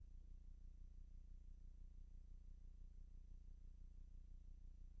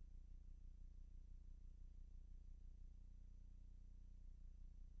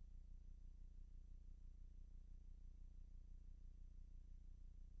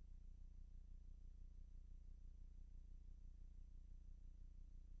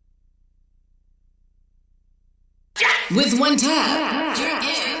With one tap, you're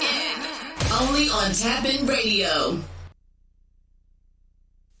in. Only on Tap In Radio.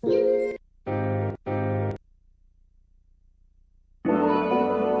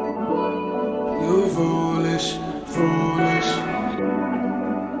 You foolish, foolish.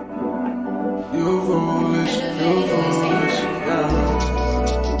 You foolish, yeah.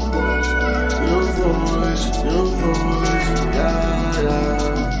 You foolish, yeah.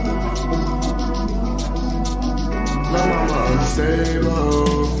 My mama unstable.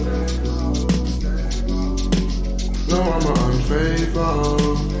 No, mama unfaithful.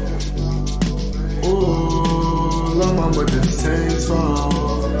 Ooh, no, mama distasteful.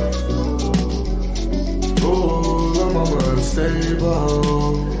 Ooh, no, mama unstable.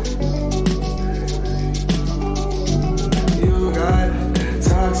 You got that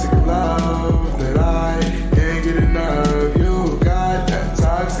toxic love that I can't get enough. You got that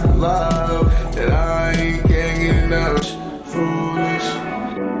toxic love that I can't get enough. Foolish.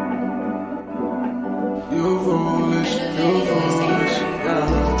 You foolish, yeah. You foolish,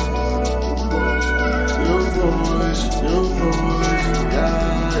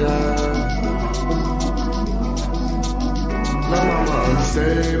 yeah. No, mama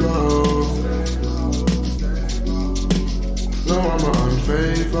unstable. No, mama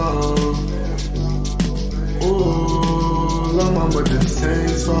unfaithful. Ooh, no, mama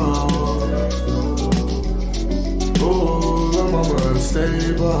distasteful. Ooh, no, mama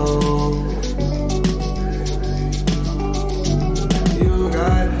unstable. You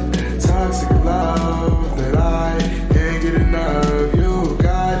got that toxic love that I can't get enough. You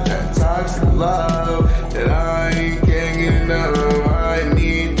got that toxic love that I can't get enough. I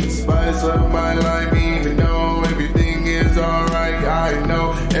need the spice of my life, even though everything is alright. I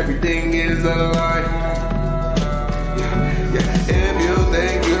know everything is a lie. Yeah. If you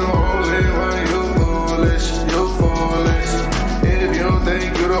think you're the only one, you're foolish. If you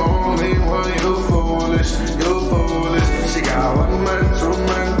think you're the only one, you're foolish. She got 1 man, 2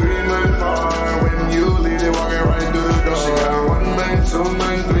 man, 3 man, 4. When you leave, they walking right through the door. She got 1 man, 2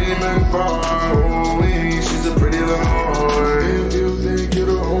 man, 3 man, 4. Ooh, she's a pretty little whore. If you think you're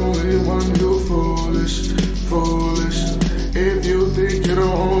the only one, you're foolish. If you think you're the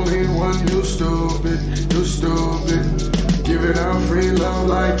only one, you're stupid. Giving out free love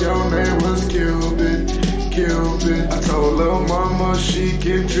like your name was Cupid. I told little mama she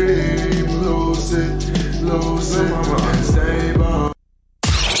can dream, lose it, mama unstable.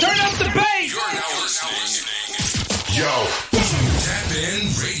 Turn up the bass! You're now listening. Yo, Tap In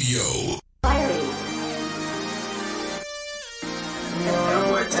Radio.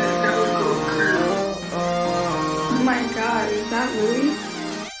 Oh my god, is that Louis?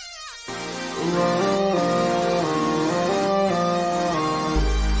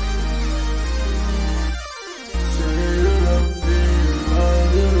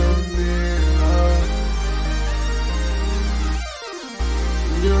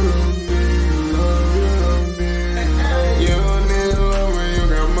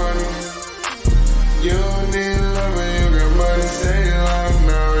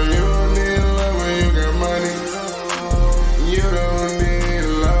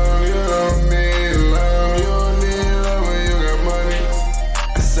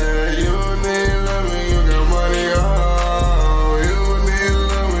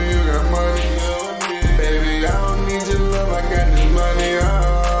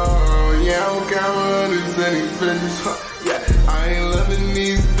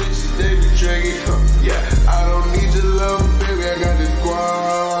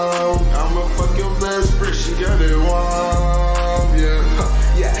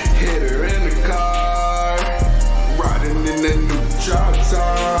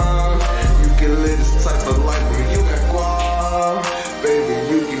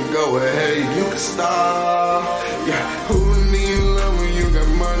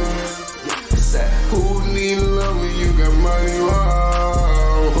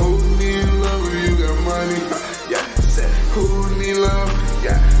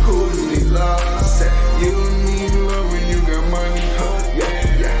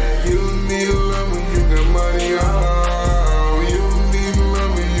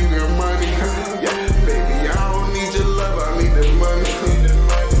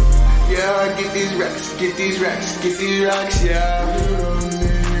 Get these racks, yeah. You don't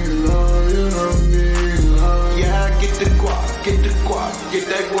need love. Yeah, get the guap, get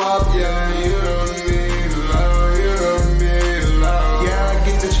that guap, yeah. You don't need love. Yeah,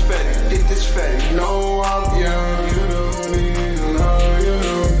 get this fatty, no up, yeah. You don't need love.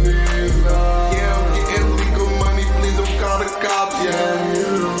 Yeah, I'm getting legal money, please don't call the cops, yeah. You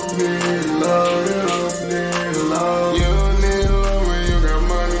don't need love.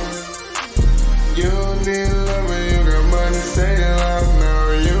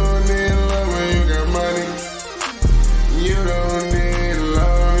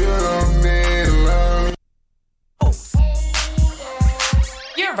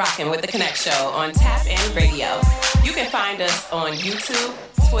 with the Connect Show on Tap In Radio. You can find us on YouTube,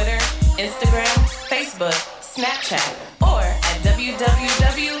 Twitter, Instagram, Facebook, Snapchat, or at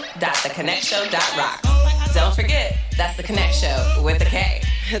www.theconnectshow.rock. Don't forget, that's the Connect Show with a K.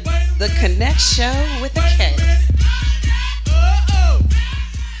 The Connect Show with a K.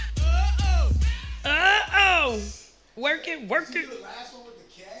 Work it.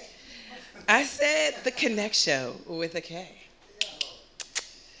 I said the Connect Show with a K.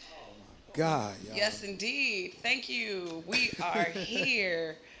 God, y'all. Yes, indeed. Thank you. We are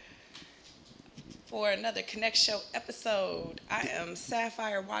here for another Connect Show episode. I am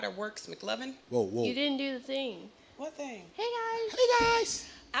Sapphire Waterworks McLovin. Whoa. You didn't do the thing. What thing? Hey guys. Hey, guys.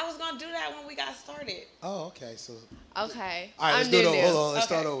 I was going to do that when we got started. Oh, okay. So, Okay. all right, let's I'm do it new over. now. Hold on. Let's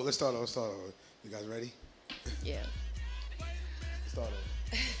Okay. start over. You guys ready? Yeah. Start over.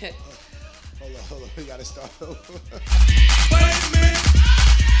 Hold on. We got to start over.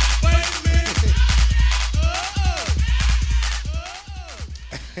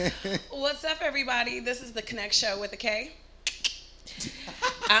 What's up, everybody? This is the Connect Show with a K.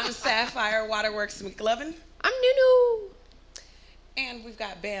 I'm Sapphire Waterworks McLovin, I'm Nunu. and we've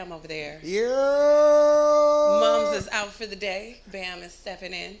got Bam over there. Yeah. Mums is out for the day. Bam is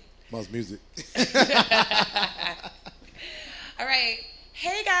stepping in. Mom's music. All right.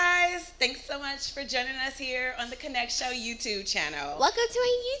 Hey, guys. Thanks so much for joining us here on the Connect Show YouTube channel. Welcome to our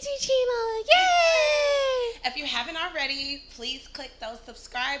YouTube channel. Yay! If you haven't already, please click those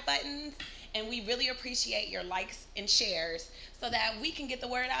subscribe buttons, and we really appreciate your likes and shares so that we can get the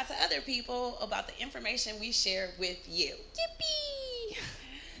word out to other people about the information we share with you. Yippee!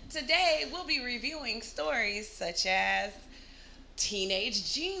 Today, we'll be reviewing stories such as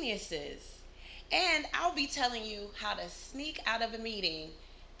teenage geniuses, and I'll be telling you how to sneak out of a meeting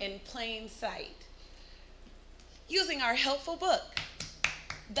in plain sight using our helpful book,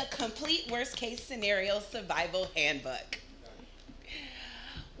 The Complete Worst Case Scenario Survival Handbook.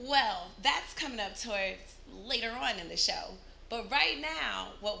 Well, that's coming up towards later on in the show. But right now,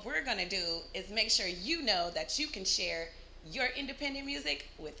 what we're going to do is make sure you know that you can share your independent music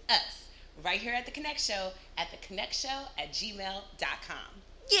with us right here at The Connect Show at theconnectshow@gmail.com.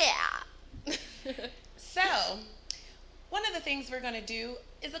 Yeah! So, one of the things we're going to do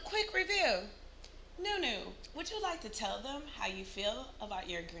is a quick review. Nunu, would you like to tell them how you feel about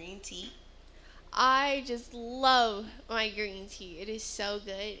your green tea? I just love my green tea. It is so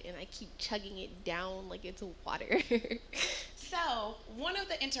good, and I keep chugging it down like it's water. So, one of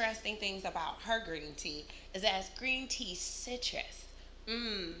the interesting things about her green tea is that it's green tea citrus.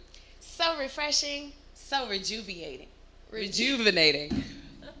 So refreshing, so rejuvenating.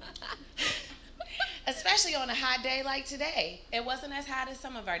 Especially on a hot day like today. It wasn't as hot as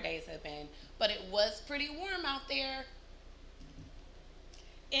some of our days have been, but it was pretty warm out there.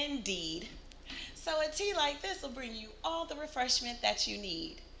 Indeed. So a tea like this will bring you all the refreshment that you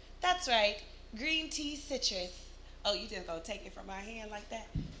need. That's right, green tea citrus. Oh, you just gonna take it from my hand like that?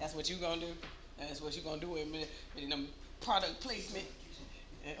 That's what you gonna do? That's what you gonna do in them product placement?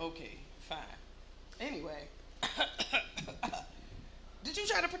 Okay, fine. Anyway. Did you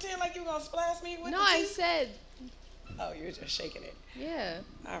try to pretend like you were gonna splash me with No, the tea? I said, Oh, you're just shaking it. yeah.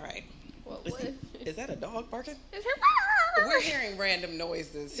 All right. What? Is that a dog barking? It's her. We're hearing random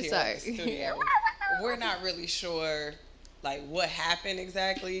noises here Sorry. in the studio. We're not really sure, like, what happened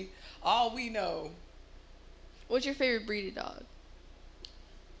exactly. All we know. What's your favorite breed of dog?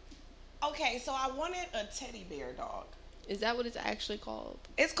 Okay, so I wanted a teddy bear dog. Is that what it's actually called?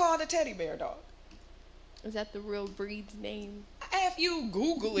 It's called a teddy bear dog. Is that the real breed's name? If you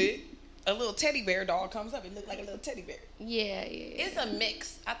Google it, a little teddy bear dog comes up. It looks like a little teddy bear. Yeah. It's a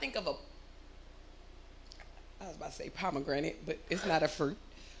mix. I think of I was about to say pomegranate, but it's not a fruit.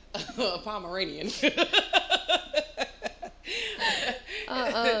 A Pomeranian.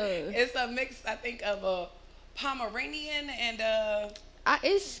 It's a mix, I think, of a Pomeranian and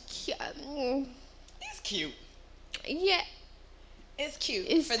It's cute. it's cute. Yeah, It's cute.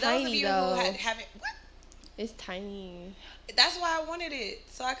 It's For those of tiny, you though. who haven't, what? it's tiny. That's why I wanted it,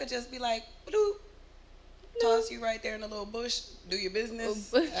 so I could just be like, bloop, toss you right there in a little bush, do your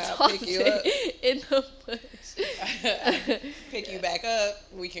business, I'll pick you up, in the bush. pick you back up,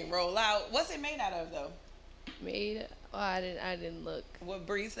 we can roll out. What's it made out of, though? Made? Oh, I didn't look. What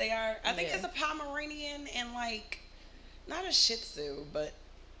breeds they are? I think Yeah. it's a Pomeranian and, like, not a Shih Tzu, but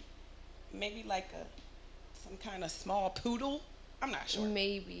maybe like some kind of small poodle. I'm not sure.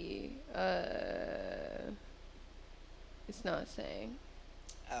 Maybe. It's not saying.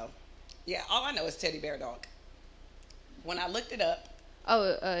 Oh, yeah. All I know is teddy bear dog. When I looked it up,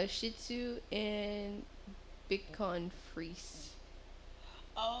 Oh, Shih Tzu and Bitcoin Frise.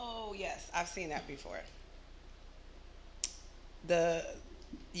 Oh, yes. I've seen that before.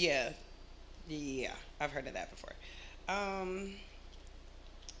 Yeah, I've heard of that before.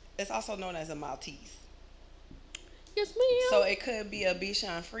 It's also known as a Maltese. Yes, ma'am. So it could be a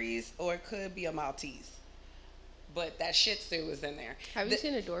Bichon Frise or it could be a Maltese. But that Shih Tzu is in there. Have you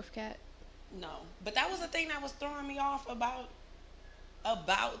seen a dwarf cat? No. But that was the thing that was throwing me off about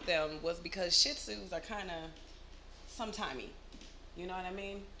them was because Shih Tzus are kind of sometimey. You know what I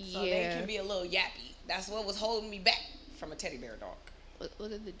mean? So they can be a little yappy. That's what was holding me back from a teddy bear dog.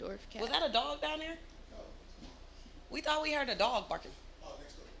 What is the dwarf cat? Was that a dog down there? No. We thought we heard a dog barking. Oh,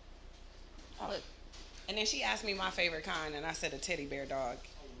 next door. Oh. And then she asked me my favorite kind, and I said a teddy bear dog.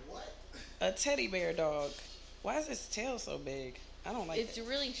 What? A teddy bear dog. Why is his tail so big? I don't like it. It's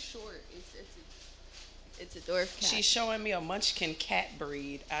really short. It's a dwarf cat. She's showing me a Munchkin cat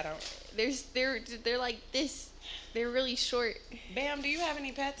breed. I don't. They're like this. They're really short. Bam, do you have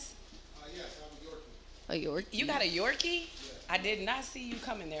any pets? Yes, I'm a Yorkie. A Yorkie. You got a Yorkie? I did not see you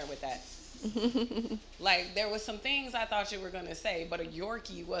coming there with that. Like, there was some things I thought you were going to say, but a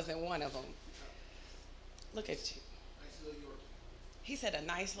Yorkie wasn't one of them. Look at you. Nice little Yorkie. He said a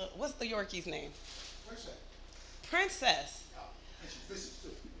nice little... What's the Yorkie's name? Princess. Princess. Oh, and she's vicious too.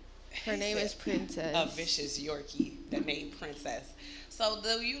 Her name is Princess. A vicious Yorkie that named Princess. So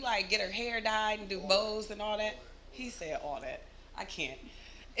do you like get her hair dyed and do bows and all that? He said all that. I can't.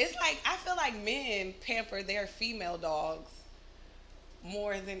 It's like, I feel like men pamper their female dogs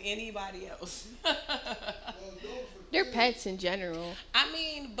more than anybody else. They're pets in general. I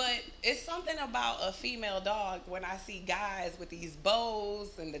mean, but it's something about a female dog when I see guys with these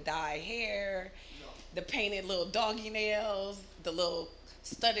bows and the dyed hair, the painted little doggy nails, the little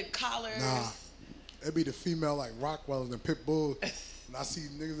studded collars. Nah, it'd be the female like Rottweilers and Pit Bulls. And I see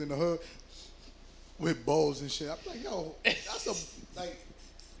niggas in the hood with bows and shit. I'm like, yo, that's a, like,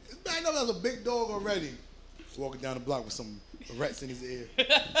 I know that's a big dog already. Walking down the block with some rats in his ear.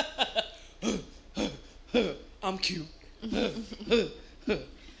 I'm cute.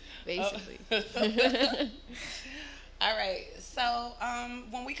 Basically. All right. So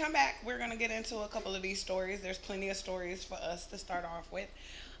when we come back, we're going to get into a couple of these stories. There's plenty of stories for us to start off with.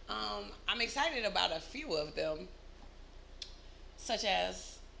 I'm excited about a few of them, such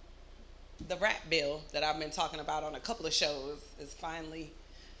as the rap bill that I've been talking about on a couple of shows is finally,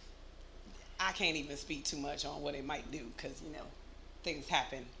 I can't even speak too much on what it might do because, you know, things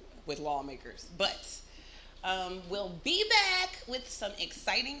happen with lawmakers. But we'll be back with some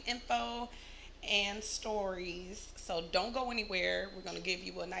exciting info and stories. So don't go anywhere. We're going to give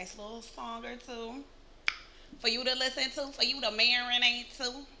you a nice little song or two for you to listen to, for you to marinate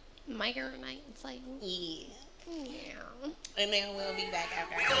to. Marinate, it's like, Yeah. yeah. And then we'll be back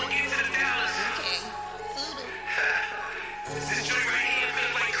after. We gonna get to the Dallas. Okay. Toodle. This joint right here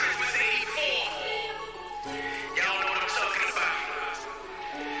feels like Christmas '84. Y'all know what I'm talking about.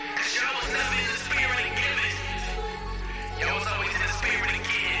 'Cause y'all was never in the spirit of giving. Y'all was always in the spirit of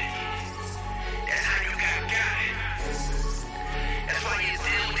getting. That's how you got it. That's why your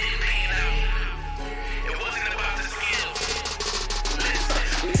deal didn't pan out. It wasn't about the skill.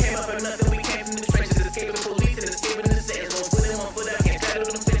 Listen. We came up from nothing, we came from the trenches, escaping police and escaping the sentence. One foot in, one foot out, can't tattle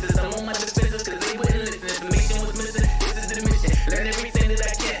them fences. I'm on my defenses cause they wouldn't listen. Information was missing, this is the mission. Learn everything that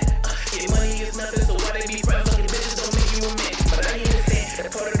I can. Get money is nothing, so why they be proud? Fucking bitches don't make you a man. But I understand, that's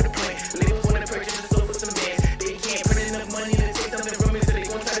part of the point. Labels wanna purchase the soul for some bands. They can't print enough money to take something from me, so they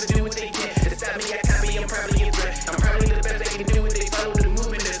gon' try to do what they can. To stop me, I copy, I'm probably a threat. I'm probably the best they can do it, they follow the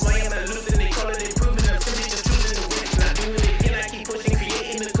movement. That's why I'm not losing, they call it improvement. I'm simply just choosing to win. Not doing it again, I keep pushing,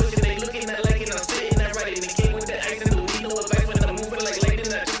 creating the cushion. They looking, not liking, I'm sitting, I write it. And came with the ice and the weed, no advice when I'm moving like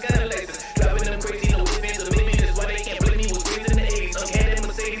lightning. I just got a license. Driving them crazy, no ifs, so maybe that's why they can't blame me. Was raised in the 80s, I'm had in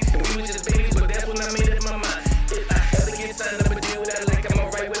Mercedes, and we was just babies, but that's when I made up my mind. If I ever get signed, I'ma do what I like, I'm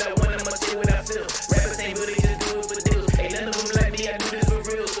alright with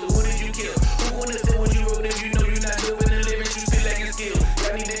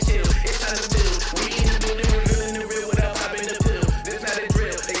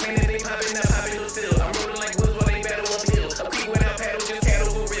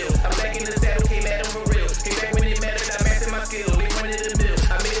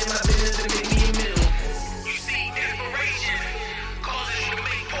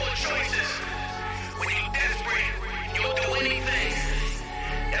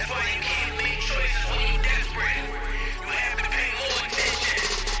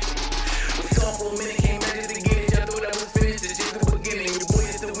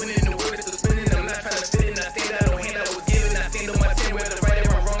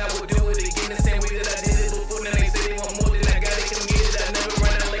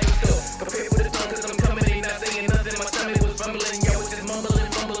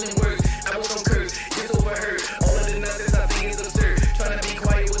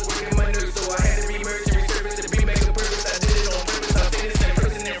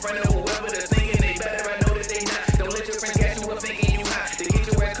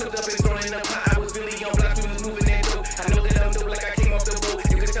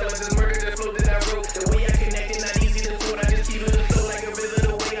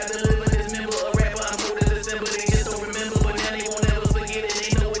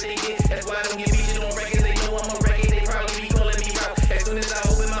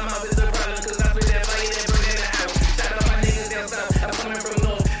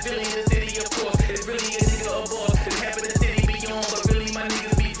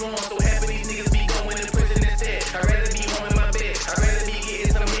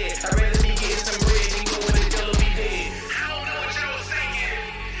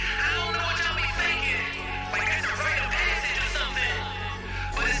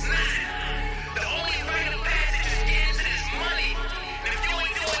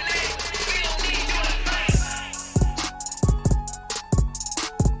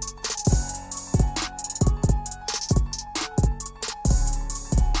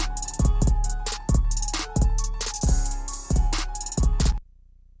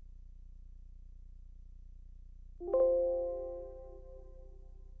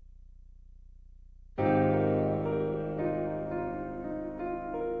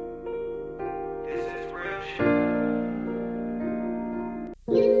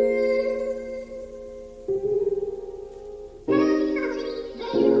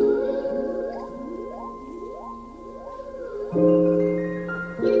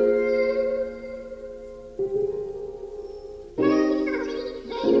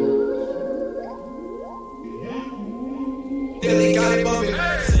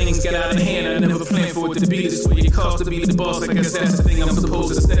to be this way, it costs to be the boss. I guess that's the thing I'm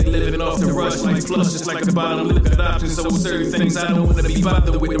supposed to stay living off the rush. Like flush, just like a bottom, look at options. So certain things I don't want to be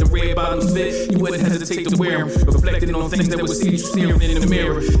bothered with. The red bottoms fit, you wouldn't hesitate to wear them. Reflecting on things that would see you staring in the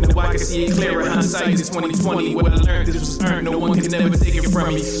mirror. Now I can see it clearer, hindsight is 2020. What I learned, this was earned, no one can never take it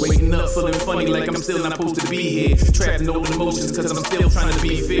from me. Waking up feeling funny like I'm still not supposed to be here. Trapped in old emotions cause I'm still trying to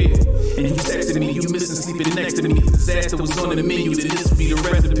be fair. And you texted me, you missing sleeping next to me. Disaster was on the menu, then this would be the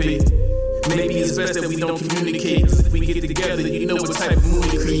recipe. Maybe it's best that we don't communicate, cause if we get together, you know what type of mood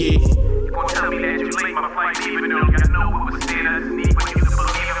we create. You gon' tell me that you late my flight, even though I know what was said as me, but you can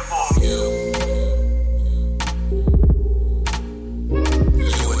believe it for you.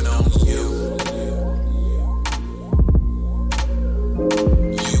 You and only you.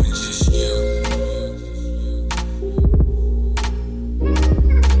 You and just you.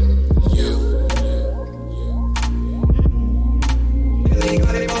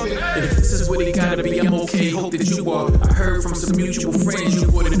 If this is what it gotta be, I'm okay, hope that you are. I heard from some mutual friends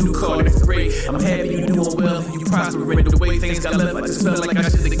you bought a new car, that's great. I'm happy you doing well and you prospering. The way things got left, I just felt like I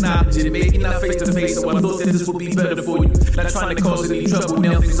should acknowledge it. Maybe not face to face, so I thought that this would be better for you. Not trying to cause any trouble,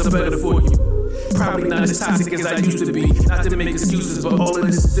 now things are better for you. Probably not as toxic as I used to be. Not to make excuses, but all of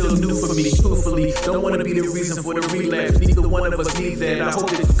this is still new for me. Truthfully, don't wanna be the reason for the relapse. Neither one of us need that. I hope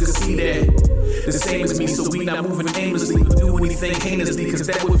that you can see that. The same as me, so we not moving aimlessly. Do anything heinously, cause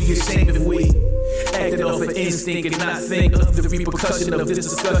that would be a shame if we acted off of instinct and not think of the repercussion of this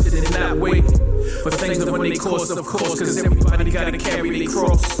discussion and not wait for things to run their course, of course, cause everybody gotta carry their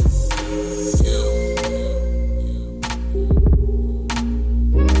cross.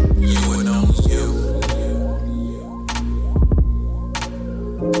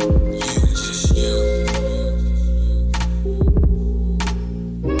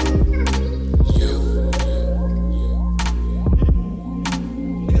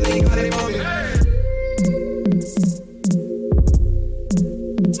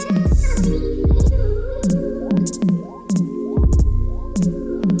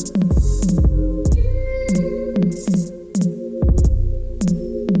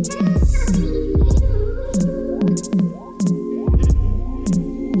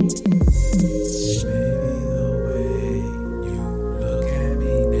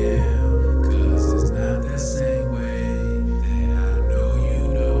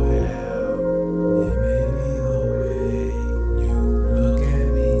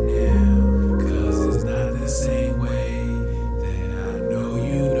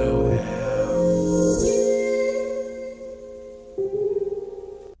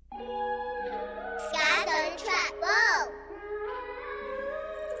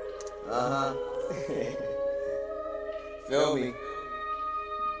 Feel me?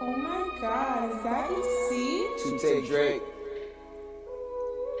 Oh my God, is that EC? Two-Tay Drake.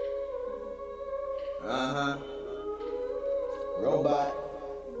 Robot.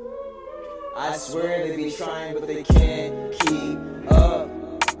 I swear they be trying, but they can't keep up.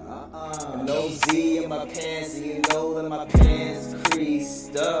 No Z in my pants, and you know that my pants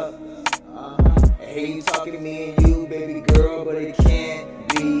creased up. I hear you talking to me and you, baby girl, but it can't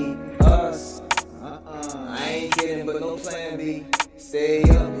be us. I ain't kidding, but no plan B. Stay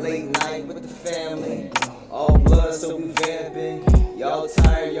up late night with the family. All blood, so we vamping. Y'all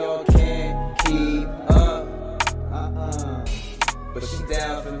tired, y'all can't keep up. But she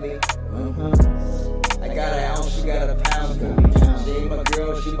down for me. I got an ounce, she got a pound for me. She ain't my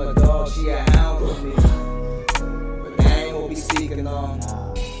girl, she my dog, she a hound for me. But I ain't gonna be speaking on.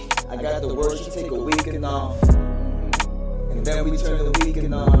 I got the word, she take a weekend off. And then we turn the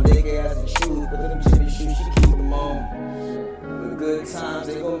weekend on. They can ask the truth, but them Jimmy shoes, she keep them on. The good times,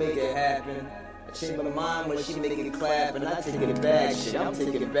 they gon' make it happen. I change my mind when she make it clap, and I take it back. Shit, I'm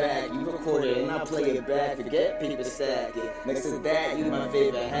taking it back. You record it and I play it back. Forget people stack it. Next to that, you my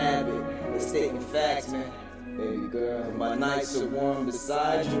favorite habit. It's stating facts, man. Baby girl, my nights are warm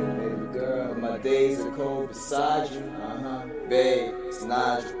beside you. Baby girl, my days are cold beside you. Babe, it's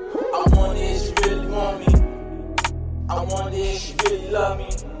not you. I wonder if she really want me. I wonder if she really love me.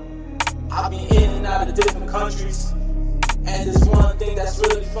 I be in and out of different countries, and there's one thing that's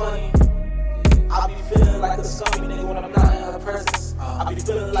really funny. I be feeling like a scummy nigga when I'm not in her presence. I be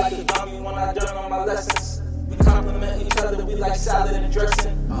feeling like a dummy when I learn all my lessons. We compliment each other, we like salad and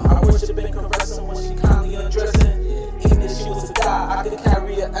dressing. I worship and caressing when she kindly undressing. Even if she was to die, I could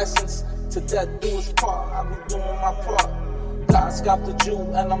carry her essence. To death do us part, I be doing my part. God sculpted the Jew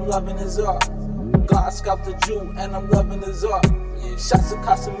and I'm loving his art. God sculpted the Jew and I'm loving his art. Shots of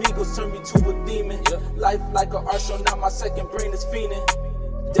Casamigos turn me to a demon. Life like an art show, now my second brain is fiending.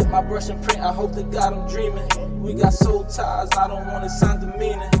 Dip my brush and print, I hope to God I'm dreaming. We got soul ties, I don't want to sound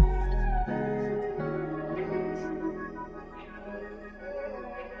demeaning.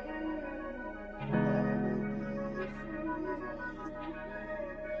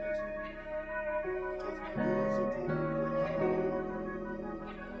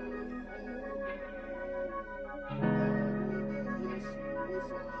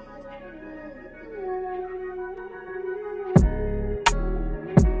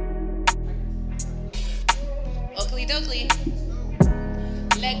 Oakley dokley.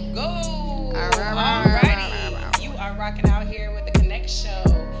 Let go. Alrighty. You are rocking out here with the Connect Show.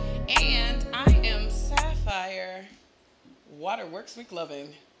 And I am Sapphire Waterworks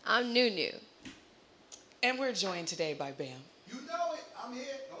McLovin. I'm Nunu. And we're joined today by Bam. You know it. I'm here.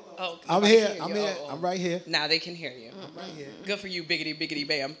 Oh, I'm nobody here. can hear I'm you. here. Oh, oh. I'm right here. Now they can hear you. I'm right here. Good for you, biggity, biggity,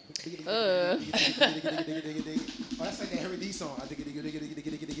 bam. Oh, that's like that Harry D song. I dig it.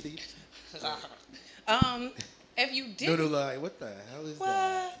 If you did, No, like, what the hell is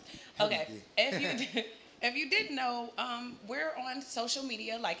that? Okay. If you didn't know, we're on social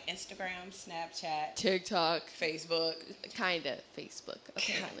media like Instagram, Snapchat, TikTok, Facebook. Kinda Facebook,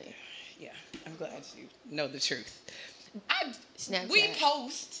 apparently. Yeah, I'm glad you know the truth. Snapchat. We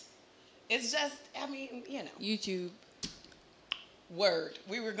post. It's just, I mean, you know. YouTube. Word.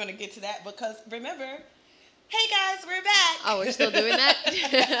 We were going to get to that because remember, hey guys, we're back. Oh, we're still doing that?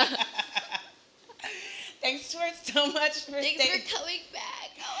 Thanks so much for Thanks for coming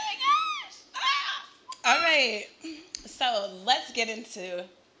back. Oh my gosh. All right. So let's get into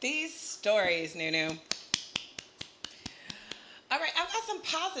these stories, Nunu. All right, I've got some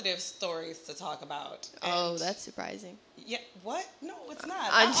positive stories to talk about. Oh, that's surprising. Yeah, what? No, it's not.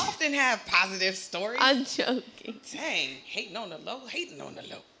 I'm I often have positive stories. I'm joking. Dang, hating on the low.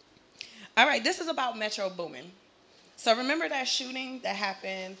 All right, this is about Metro Boomin. So remember that shooting that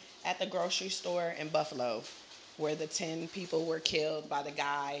happened at the grocery store in Buffalo where the 10 people were killed by the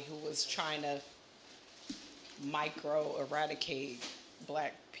guy who was trying to eradicate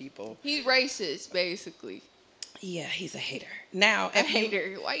black people? He's racist, basically. Yeah, he's a hater. Now, A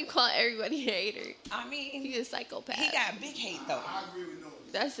hater. Why you call everybody a hater? I mean, he's a psychopath. He got big hate, though. I agree with Noah.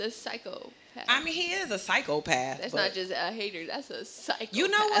 That's a psychopath. I mean, he is a psychopath. That's but not just a hater. That's a psychopath. You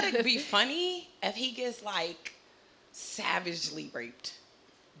know what? It'd be funny if he gets, like, savagely raped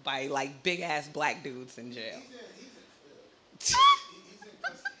by, like, big-ass black dudes in jail.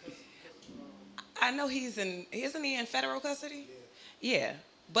 I know isn't he in federal custody? Yeah.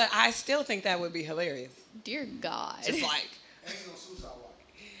 But I still think that would be hilarious. Dear God. Just like,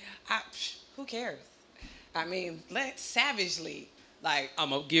 who cares? I mean, let's savagely, like,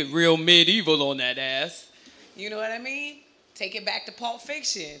 I'm going to get real medieval on that ass. You know what I mean? Take it back to Pulp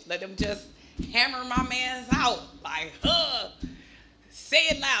Fiction. Let them just hammer my man's out. Like, say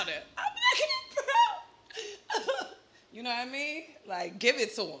it louder. I'm black and proud. You know what I mean? Like, give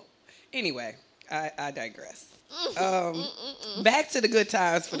it to him. Anyway, I digress. Back to the good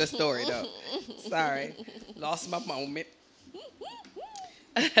times for the story, though. Sorry. Lost my moment.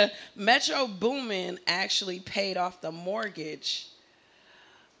 Metro Boomin actually paid off the mortgage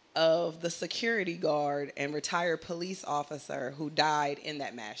of the security guard and retired police officer who died in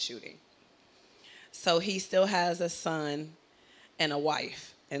that mass shooting. So he still has a son and a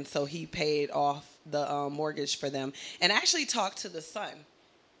wife. And so he paid off the mortgage for them and actually talked to the son.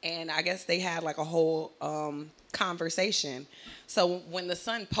 And I guess they had like a whole conversation. So when the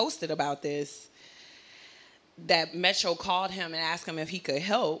son posted about this, that Metro called him and asked him if he could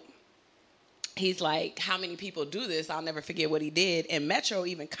help. He's like, how many people do this? I'll never forget what he did. And Metro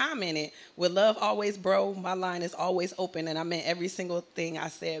even commented, with love always, bro, my line is always open. And I meant every single thing I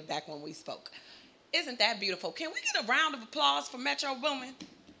said back when we spoke. Isn't that beautiful? Can we get a round of applause for Metro Boomin?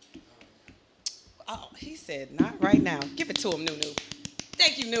 Oh, he said, not right now. Give it to him, Nunu.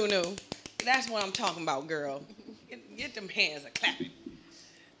 Thank you, Nunu. That's what I'm talking about, girl. Get them hands a clapping.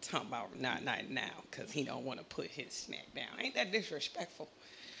 Talking about not now, because he don't want to put his snack down. Ain't that disrespectful?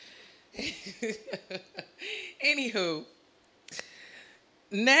 Anywho,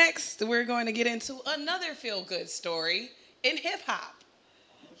 next we're going to get into another feel-good story in hip-hop.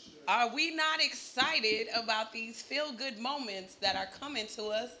 Are we not excited about these feel-good moments that are coming to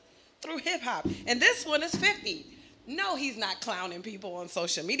us through hip-hop? And this one is 50. No, he's not clowning people on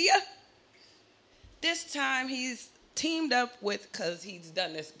social media. This time he's teamed up with, because he's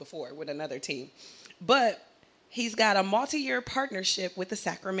done this before with another team, but he's got a multi-year partnership with the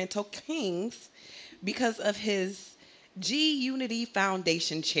Sacramento Kings because of his G Unity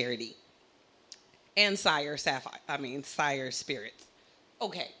Foundation charity and Sire Spirits.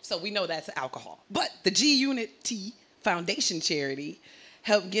 Okay, so we know that's alcohol, but the G Unity Foundation charity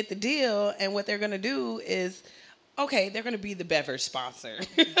helped get the deal, and what they're going to do is, okay, they're going to be the beverage sponsor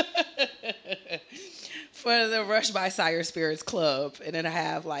for the Rush by Sire Spirits Club. And then I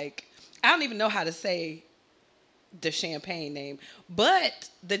have I don't even know how to say the champagne name, but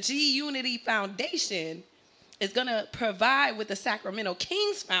the G Unity Foundation is going to provide with the Sacramento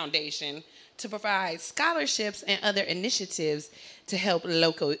Kings Foundation to provide scholarships and other initiatives to help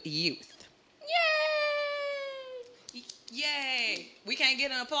local youth. Yay! Yay! We can't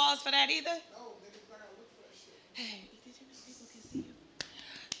get an applause for that either? Hey, did you know people can see you?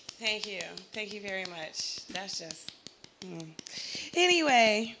 Thank you. Thank you very much. That's just...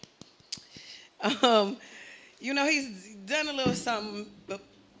 Anyway, he's done a little something, but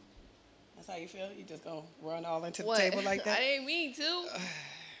that's how you feel? You just gonna run all into the table like that? I didn't mean to.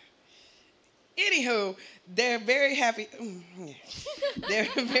 Anywho, they're very happy. They're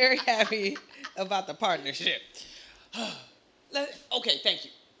very happy about the partnership. Okay, thank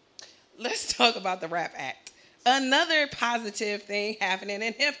you. Let's talk about the Rap Act. Another positive thing happening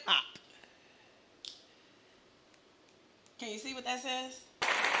in hip hop. Can you see what that says?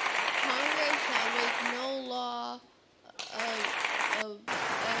 Congress shall make no law of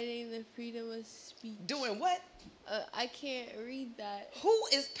adding the freedom of speech. Doing what? I can't read that. Who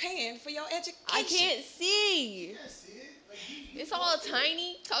is paying for your education? I can't see. It's all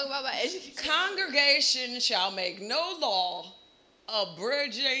tiny. Talk about my education. Congregation shall make no law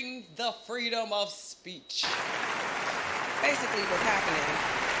abridging the freedom of speech. Basically, what's happening.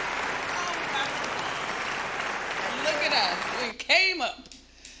 Look at us. We came up.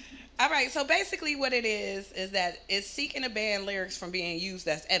 All right, so basically what it is that it's seeking to ban lyrics from being used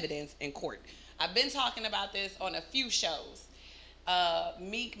as evidence in court. I've been talking about this on a few shows.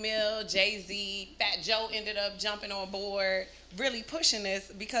 Meek Mill, Jay-Z, Fat Joe ended up jumping on board, really pushing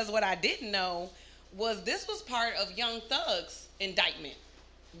this, because what I didn't know was this was part of Young Thug's indictment,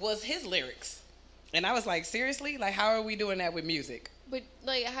 was his lyrics. And I was like, seriously? Like, how are we doing that with music? But,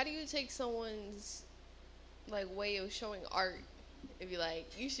 like, how do you take someone's, like, way of showing art and be like,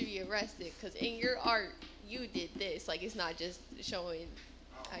 you should be arrested because in your art, you did this. Like, it's not just showing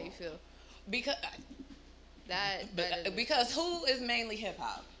how you feel. Because who is mainly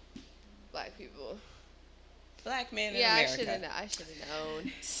hip-hop? Black people. Black men in America. Yeah, I should have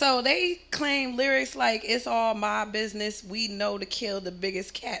known. So they claim lyrics like, it's all my business, we know to kill the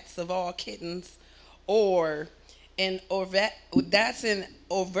biggest cats of all kittens, that's an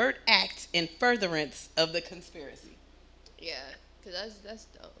overt act in furtherance of the conspiracy. Yeah, because that's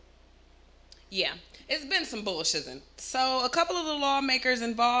dumb. Yeah, it's been some bullshitting. So a couple of the lawmakers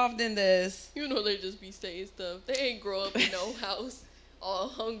involved in this. You know they just be saying stuff. They ain't grow up in no house all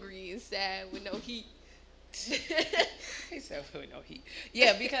hungry and sad with no heat. He said with no heat.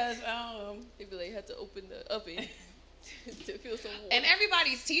 Yeah, because they be like, had to open the oven to feel some warmth. And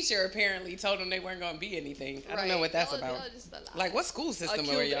everybody's teacher apparently told them they weren't going to be anything. I don't know what that's about. Like, what school system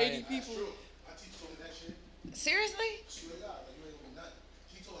were y'all in? People. I teach them that shit. Seriously? Swear to God, like, you ain't gonna be nothing.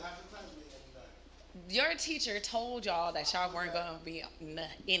 She told half the class we ain't gonna be nothing. Your teacher told y'all that y'all weren't going to be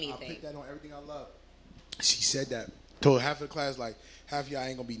anything. I picked that on everything I love. She said that. Told half the class, like, half of y'all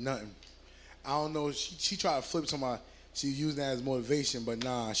ain't gonna be nothing. I don't know. She tried to flip to my. She used that as motivation, but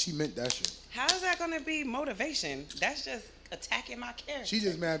nah, she meant that shit. How is that going to be motivation? That's just attacking my character. She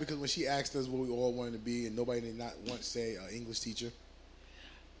just mad because when she asked us what we all wanted to be, and nobody did not once say English teacher.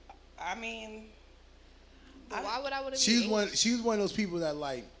 I mean, why would I want to be? She was one of those people that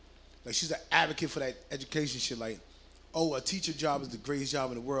like she's an advocate for that education shit. Like, oh, a teacher job is the greatest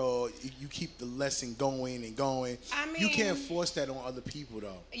job in the world. You keep the lesson going and going. I mean, you can't force that on other people,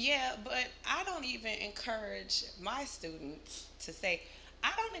 though. Yeah, but I don't even encourage my students to say,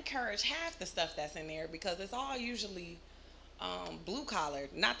 I don't encourage half the stuff that's in there because it's all usually blue collar.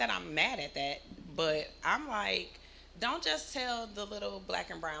 Not that I'm mad at that, but I'm like, don't just tell the little black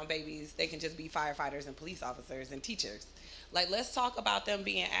and brown babies they can just be firefighters and police officers and teachers. Like, let's talk about them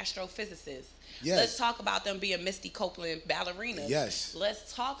being astrophysicists. Yes. Let's talk about them being Misty Copeland ballerinas. Yes.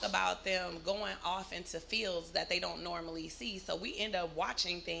 Let's talk about them going off into fields that they don't normally see. So we end up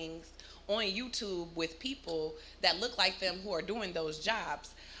watching things on YouTube with people that look like them who are doing those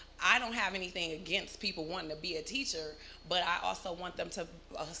jobs. I don't have anything against people wanting to be a teacher, but I also want them to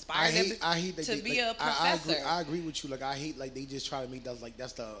aspire to be a professor. I agree with you. Like, I hate like they just try to make that like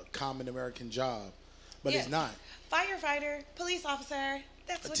that's the common American job, but it's not. Firefighter, police officer,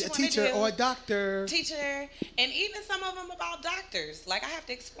 that's what you want to do. A teacher or a doctor. Teacher, and even some of them about doctors. Like, I have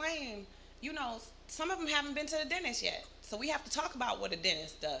to explain, some of them haven't been to the dentist yet. So we have to talk about what a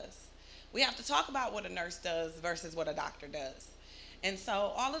dentist does. We have to talk about what a nurse does versus what a doctor does. And so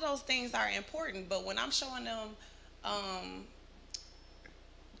all of those things are important, but when I'm showing them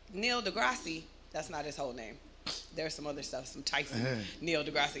Neil deGrasse, that's not his whole name. There's some other stuff, some Tyson, Neil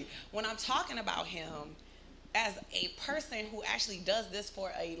deGrasse. When I'm talking about him as a person who actually does this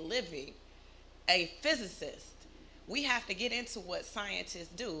for a living, a physicist, we have to get into what scientists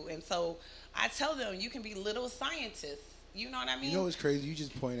do. And so I tell them, you can be little scientists. You know what I mean? You know what's crazy? You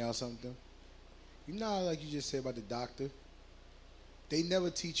just pointed out something. You know, how, like you just said about the doctor. They never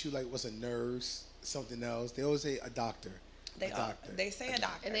teach you like what's a nurse, something else. They always say a doctor. They say a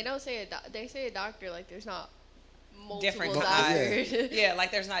doctor, and they don't say they say a doctor like there's not multiple different doctors. Yeah,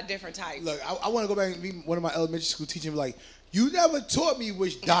 like there's not different types. Look, I want to go back and be one of my elementary school teachers. Like, you never taught me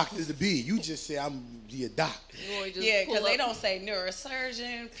which doctor to be. You just say I'm the doctor. Yeah, because they don't say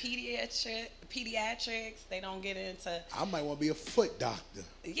neurosurgeon, pediatrics. They don't get into. I might want to be a foot doctor.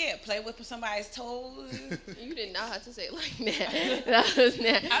 Yeah, play with somebody's toes. You did not have to say it like that. That was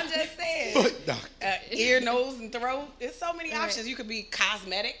nasty. I'm just saying. Foot doctor. Ear, nose, and throat. There's so many options. You could be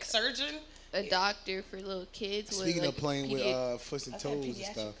cosmetic surgeon. A doctor for little kids. Speaking with, of playing with foots and toes and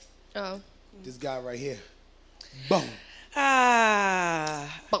stuff. Oh. This guy right here. Boom.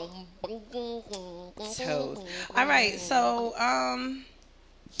 Toes. All right. So,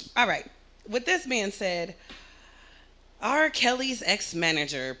 all right. With this being said, R. Kelly's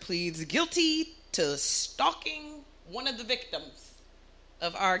ex-manager pleads guilty to stalking one of the victims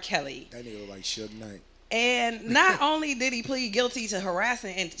of R. Kelly. That nigga like Suge Knight. And not only did he plead guilty to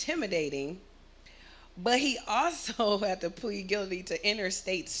harassing and intimidating, but he also had to plead guilty to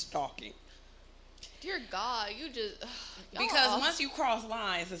interstate stalking. Dear God, you just... Because once you cross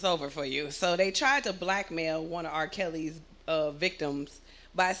lines, it's over for you. So they tried to blackmail one of R. Kelly's victims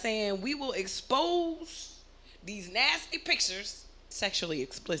by saying, we will expose these nasty pictures, sexually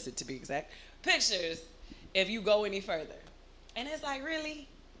explicit to be exact, pictures, if you go any further. And it's like, really?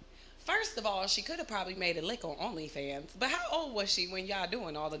 First of all, she could have probably made a lick on OnlyFans. But how old was she when y'all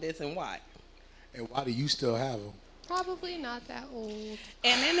doing all of this, and why? And why do you still have them? Probably not that old.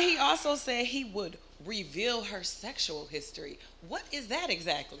 And then he also said he would reveal her sexual history. What is that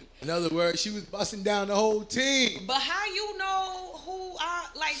exactly? In other words, she was busting down the whole team. But how you know who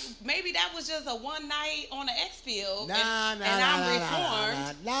like maybe that was just a one night on the X field and I'm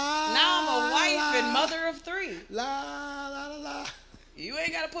reformed. Now I'm a wife and mother of 3. You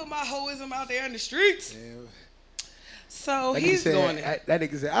ain't gotta put my hoism out there in the streets. Yeah. So that he's doing it. That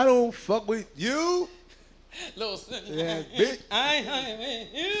nigga said, I don't fuck with you. Little yeah, bitch. I ain't with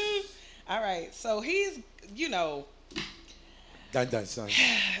you. All right, so he's, Done, son.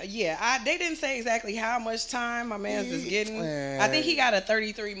 Yeah, they didn't say exactly how much time my man's is getting. I think he got a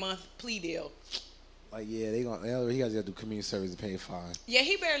 33-month plea deal. Like, yeah, he guys got to do community service and pay a fine. Yeah,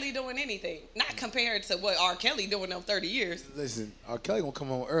 he barely doing anything. Not compared to what R. Kelly doing them 30 years. Listen, R. Kelly gonna come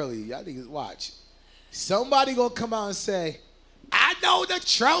home early. Y'all niggas watch. Somebody gonna come out and say, I know the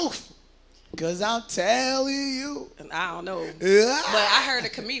truth. Because I'm telling you. And I don't know. Yeah. But I heard a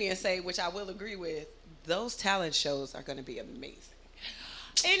comedian say, which I will agree with, those talent shows are going to be amazing.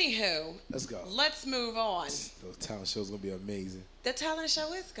 Anywho. Let's go. Let's move on. Those talent shows are going to be amazing. The talent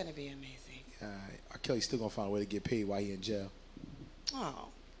show is going to be amazing. All right. R. Kelly's still going to find a way to get paid while he in jail. Oh.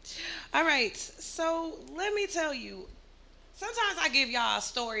 All right. So let me tell you. Sometimes I give y'all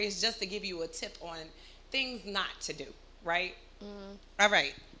stories just to give you a tip on things not to do. Right? Mm. All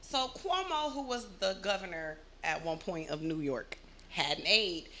right. So Cuomo, who was the governor at one point of New York, had an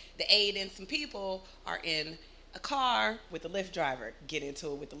aide. The aide and some people are in a car with the Lyft driver. Get into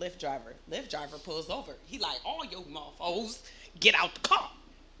it with the Lyft driver. Lyft driver pulls over. He like, all you mofos, get out the car.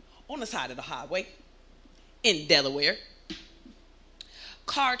 On the side of the highway in Delaware.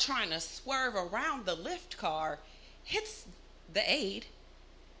 Car trying to swerve around the Lyft car hits the aide.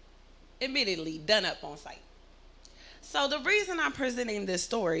 Admittedly, done up on sight. So the reason I'm presenting this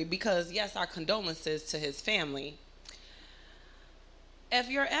story, because yes, our condolences to his family. If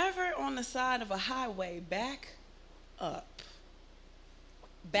you're ever on the side of a highway, back up.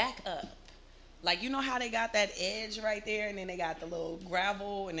 Back up. Like, you know how they got that edge right there, and then they got the little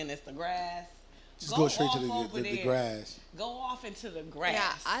gravel, and then it's the grass? Just go straight to the grass. Go off into the grass.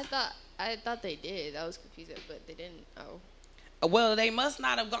 Yeah, I thought they did. I was confused, but they didn't. Oh. Well, they must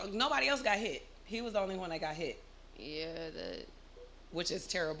not have gone. Nobody else got hit. He was the only one that got hit. Yeah, which is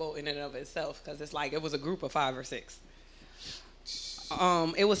terrible in and of itself, because it's like it was a group of 5 or 6.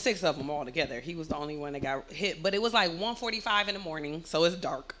 It was 6 of them all together. He was the only one that got hit, but it was like 1:45 in the morning, so it's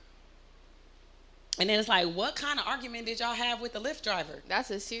dark. And then it's like, what kind of argument did y'all have with the Lyft driver? That's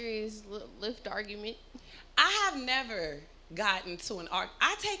a serious Lyft argument. I have never gotten to an argument.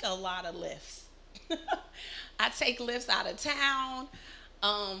 I take a lot of Lyfts. I take Lyfts out of town.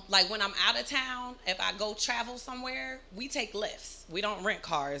 Like when I'm out of town, if I go travel somewhere, we take Lyfts. We don't rent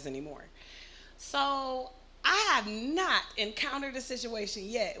cars anymore. So I have not encountered a situation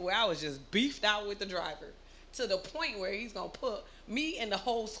yet where I was just beefed out with the driver to the point where he's going to put me and the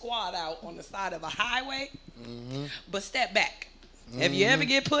whole squad out on the side of a highway. Mm-hmm. But step back. Mm-hmm. If you ever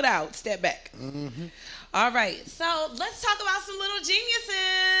get put out, step back. Mm-hmm. All right. So let's talk about some little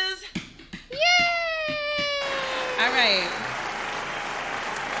geniuses. All right.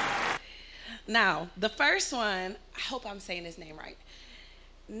 Now, the first one, I hope I'm saying his name right.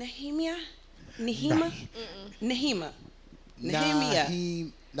 Nehemia? Nehema? Nehema.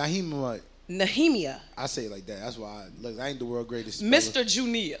 Nehemia. Nahima. Nehemia. I say it like that. That's why I ain't the world greatest speller. Mr.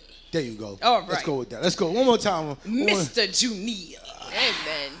 Junior. There you go. All right. Let's go with that. Let's go. One more time. Mr. Junior.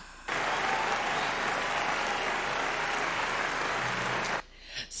 Amen.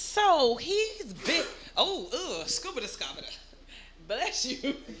 So he's big. Oh, scuba da scabba. Bless you. From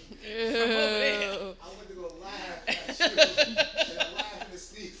over there. I went to go laugh at you. And I laughed and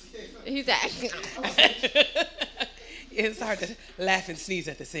sneeze. He's acting. It's hard to laugh and sneeze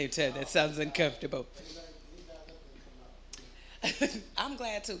at the same time. That sounds uncomfortable. I'm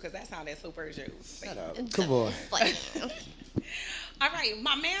glad too, because that sounded super juicy. Shut up. Come on. All right,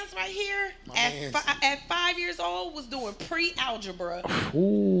 my man's right here at 5 years old was doing pre-algebra.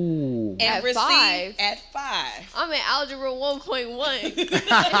 Ooh. And At received 5? At 5. I'm in algebra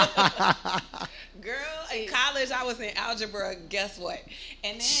 1.1. Girl, in college I was in algebra, guess what?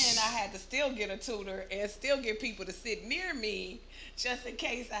 And then I had to still get a tutor and still get people to sit near me just in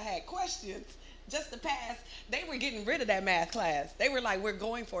case I had questions. Just to pass, they were getting rid of that math class. They were like, we're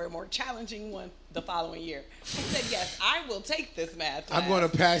going for a more challenging one the following year. I said, yes, I will take this math class. I'm going to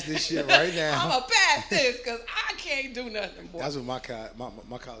pass this shit right now. I'm going to pass this because I can't do nothing, boy. That's what my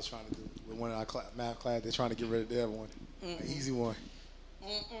college trying to do. With one of our math class, they're trying to get rid of the other one. An easy one.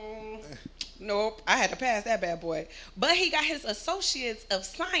 Nope, I had to pass that bad boy. But he got his Associates of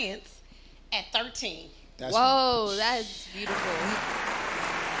Science at 13. Whoa, that's beautiful.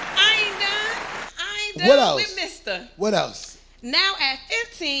 I ain't done What else? with Mister. What else? Now at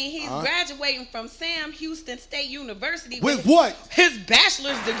 15, he's graduating from Sam Houston State University With what? His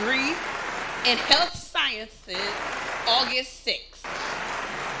bachelor's degree in health sciences, August 6th.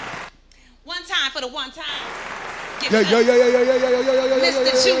 One time for the one time. Give it up.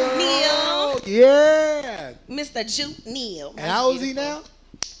 Mr. Jude Neal. Yeah. Mr. Jude Neal. And how old is he now?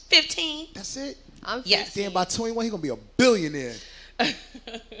 15. That's it? I'm 15. Yes. Then by 21, he's going to be a billionaire.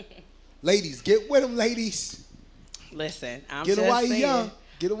 Ladies, get with him, ladies. Listen, I'm Get just him while he's saying. young.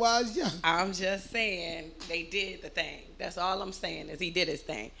 Get him while he's young. I'm just saying they did the thing. That's all I'm saying is he did his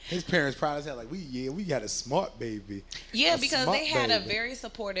thing. His parents probably said, like, we got a smart baby. Yeah, A because smart they had a baby. very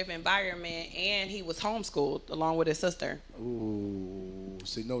supportive environment, and he was homeschooled along with his sister. Ooh,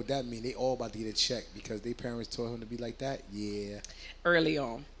 so you know what that means? They all about to get a check because their parents taught him to be like that? Yeah. Early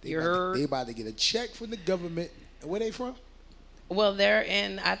on. They about to get a check from the government. And where they from? Well,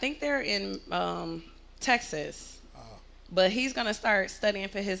 I think they're in Texas. But he's going to start studying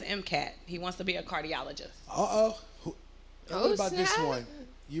for his MCAT. He wants to be a cardiologist. What about this snap. one?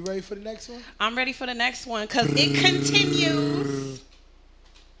 You ready for the next one? I'm ready for the next one because it continues.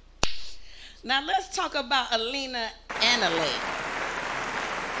 Now let's talk about Alina Annalee.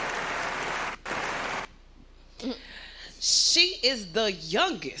 She is the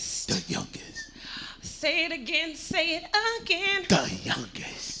youngest. The youngest. Say it again, say it again. The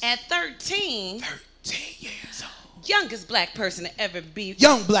youngest. At 13. 13 years old. Youngest black person to ever be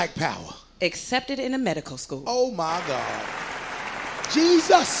Young black power. accepted in a medical school. Oh my God.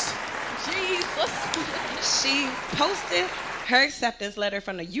 Jesus. She posted her acceptance letter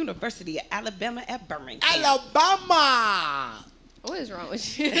from the University of Alabama at Birmingham. Alabama. What is wrong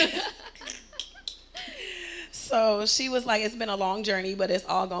with you? So she was like, it's been a long journey, but it's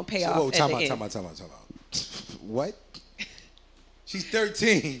all going to pay off Whoa, at time the out. end. What? She's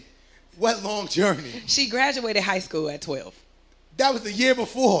 13. What long journey? She graduated high school at 12. That was the year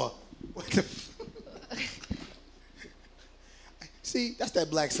before. What the See, that's that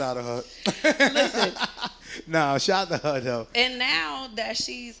black side of her. Listen. Nah, shout out to her though. And now that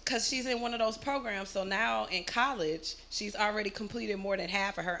because she's in one of those programs, so now in college, she's already completed more than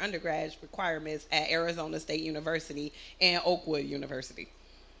half of her undergrad requirements at Arizona State University and Oakwood University.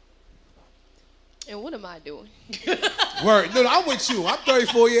 And what am I doing? Word. No, I'm with you. I'm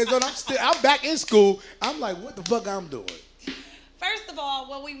 34 years old. I'm back in school. I'm like, what the fuck I'm doing? First of all,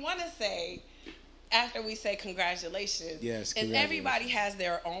 what we want to say after we say congratulations, Yes, is everybody has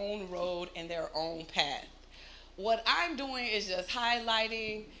their own road and their own path. What I'm doing is just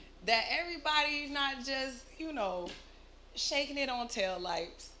highlighting that everybody's not just, shaking it on tail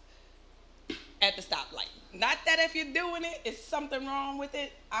lights at the stoplight. Not that if you're doing it, it's something wrong with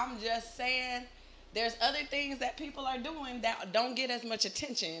it. I'm just saying there's other things that people are doing that don't get as much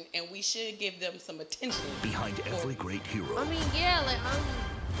attention, and we should give them some attention. Behind every great hero I mean, yeah, like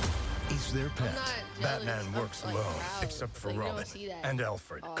is their I'm pet. not Batman works like, alone, crowds. except for Like, you don't Robin see that and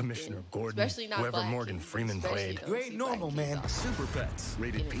Alfred, often. Commissioner Gordon, Especially not whoever black Morgan kids. Freeman Especially played. don't You ain't see black normal, kids man. often Super Pets.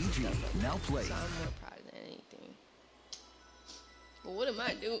 Rated getting into PG. stuff like Now that. play. So I'm more proud than anything. But what am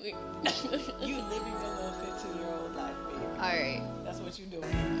I doing? You living your little 15-year-old life, baby. All right. That's what you doing. All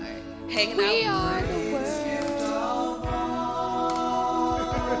right. Hanging We out. are the world.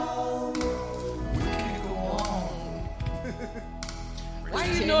 Why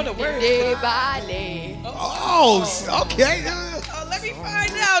do you know the words? Day by day. Oh, okay. Oh, let me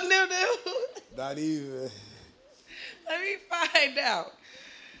find out, Nunu. Not even. Let me find out.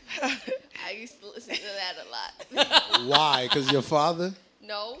 I used to listen to that a lot. Why? Because your father?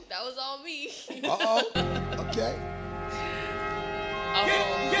 No, that was all me. Uh-oh. Okay.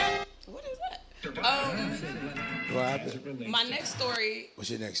 What is that? What happened? My next story What's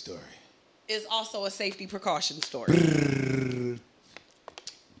your next story? is also a safety precaution story.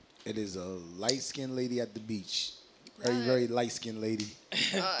 It is a light-skinned lady at the beach. Very, very light-skinned lady.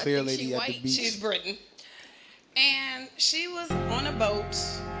 I Clear think lady she at white. the beach. She's Britain. And she was on a boat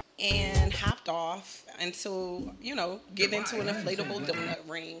and hopped off into, get into an inflatable donut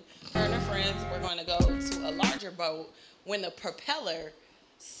ring. Her and her friends were going to go to a larger boat when the propeller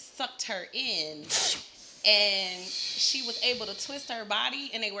sucked her in. And she was able to twist her body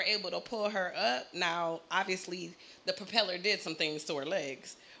and they were able to pull her up. Now, obviously, the propeller did some things to her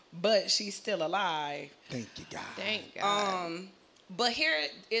legs, but she's still alive. Thank you, God. Thank God. But here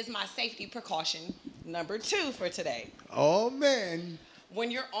is my safety precaution number 2 for today. Oh, man. When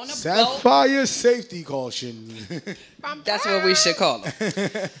you're on a boat, Sapphire safety caution. that's what we should call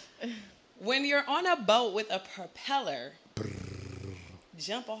it. When you're on a boat with a propeller,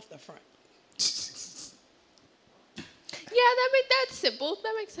 jump off the front. Yeah, that's simple.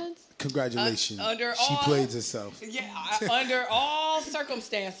 That makes sense. Congratulations. Under She all- played herself. Yeah, under all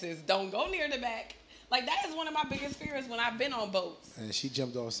circumstances, don't go near the back. Like, that is one of my biggest fears when I've been on boats. And she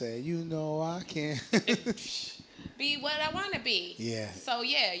jumped off saying, I can't. Be what I want to be. Yeah. So,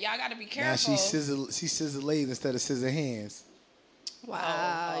 yeah, y'all got to be Now careful. she scissor legs instead of scissor hands.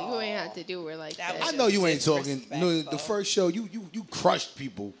 Wow, you ain't have to do her like that. I know you ain't talking. No, the first show, you crushed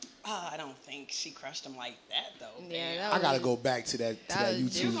people. I don't think she crushed them like that, though. Yeah, I gotta go back to that You're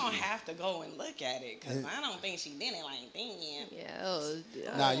YouTube. going to have to go and look at it, because I don't think she did it like that.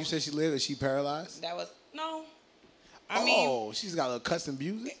 Yeah. Nah, you said she lived. Is she paralyzed? That was, no. I mean, she's got a custom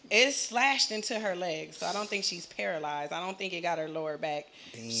bruising. it's slashed into her leg, so I don't think she's paralyzed. I don't think it got her lower back.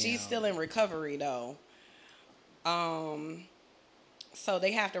 She's still in recovery, though. So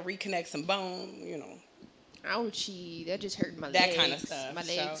they have to reconnect some bone, Ouchie, that just hurt my legs. that kind of stuff. My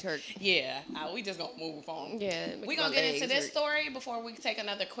legs So, hurt. Yeah, we just gonna move on. Yeah, We're gonna get into this story before we take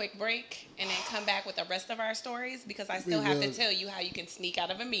another quick break and then come back with the rest of our stories, because I still have to tell you how you can sneak out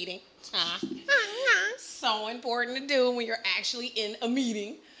of a meeting. So important to do when you're actually in a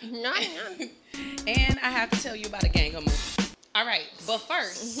meeting. And I have to tell you about a gang of movies. All right, but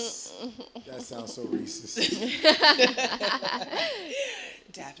first. That sounds so racist.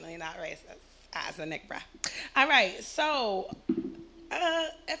 Definitely not racist. As a neck bra. All right, so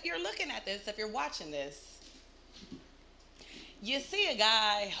if you're looking at this, if you're watching this, you see a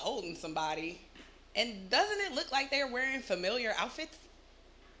guy holding somebody, and doesn't it look like they're wearing familiar outfits?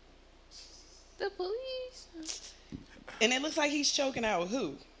 The police. And it looks like he's choking out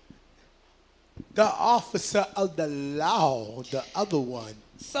who? The officer of the law, the other one.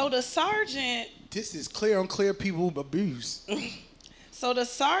 So the sergeant. This is clear on clear people abuse. So the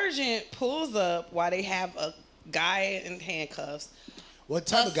sergeant pulls up while they have a guy in handcuffs. What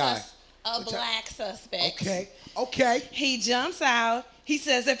type of guy? A black suspect. Okay. He jumps out. He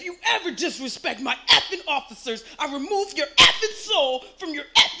says, "If you ever disrespect my effing officers, I remove your effing soul from your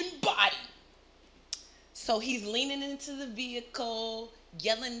effing body." So he's leaning into the vehicle,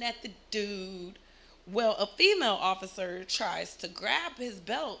 yelling at the dude. Well, a female officer tries to grab his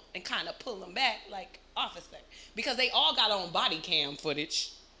belt and kind of pull him back, like, "Officer," because they all got on body cam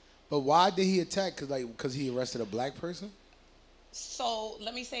footage. But why did he attack? Because he arrested a black person? So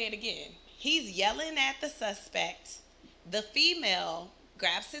let me say it again. He's yelling at the suspect. The female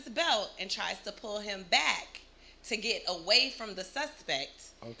grabs his belt and tries to pull him back to get away from the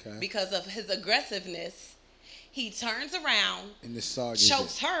suspect. Okay. Because of his aggressiveness. He turns around, And the sergeant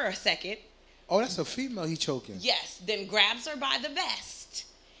chokes her a second. Oh, that's a female he choking. Yes, then grabs her by the vest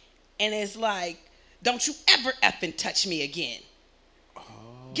and is like, "Don't you ever effing touch me again.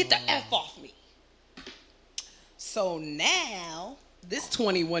 Get the F off me." So now, this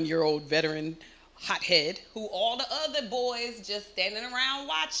 21-year-old veteran hothead, who all the other boys just standing around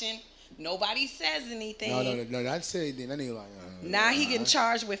watching, Nobody says anything. No, I said anything. That nigga like. Now he getting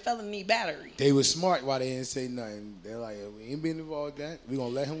charged with felony battery. They was smart why they didn't say nothing. They're like, we ain't been involved in that. We gonna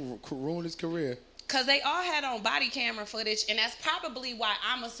let him ruin his career. Because they all had on body camera footage, and that's probably why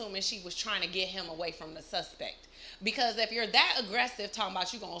I'm assuming she was trying to get him away from the suspect. Because if you're that aggressive, talking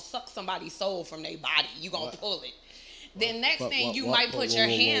about you going to suck somebody's soul from their body, you going to pull it. Then next thing, you might put your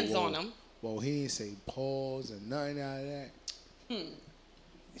hands on them. Well, he didn't say pause and nothing out of that.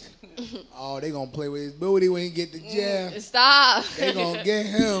 Oh, they going to play with his booty when he get to jail. Stop. They going to get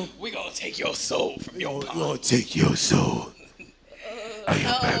him. We going to take your soul from your body. We going to take your soul.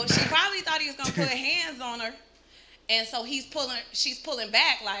 Oh, she probably thought he was gonna put hands on her, and so she's pulling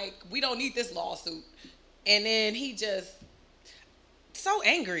back like, we don't need this lawsuit. And then he just so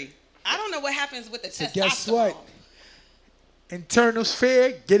angry. I don't know what happens with the testosterone. Guess what? Internal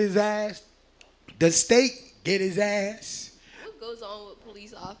sphere, get his ass. The state, get his ass. What goes on with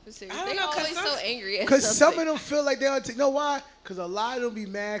police officers? I don't They know, always so angry at Because some something. of them feel like they don't you know why? Because a lot of them be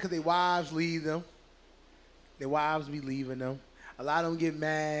mad because their wives leave them. Their wives be leaving them. A lot of them get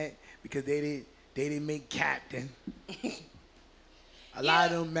mad because they didn't make captain. A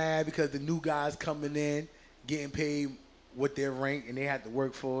lot of them mad because the new guys coming in, getting paid with their rank, and they have to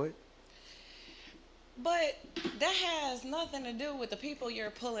work for it. But that has nothing to do with the people you're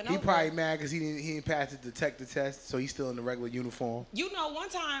pulling over. He probably mad because he didn't pass the detector test, so he's still in the regular uniform. You know, one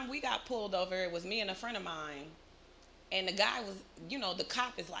time we got pulled over. It was me and a friend of mine, and the guy was, the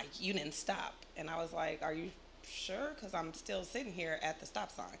cop is like, you didn't stop. And I was like, are you sure? Because I'm still sitting here at the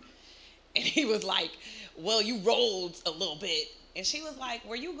stop sign. And he was like, well, you rolled a little bit. And she was like,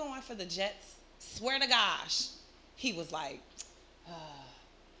 were you going for the Jets? Swear to gosh. He was like,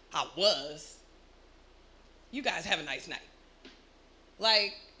 I was. You guys have a nice night.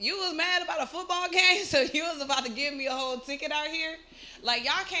 Like, you was mad about a football game, so you was about to give me a whole ticket out here? Like,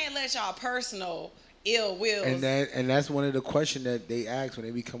 y'all can't let y'all personal ill wills. And that's one of the questions that they ask when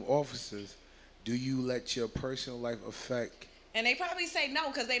they become officers. Do you let your personal life affect? And they probably say no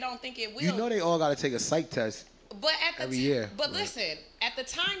because they don't think it will. You know they all got to take a psych test but at the every year. But listen, at the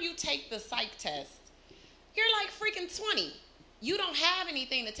time you take the psych test, you're like freaking 20. You don't have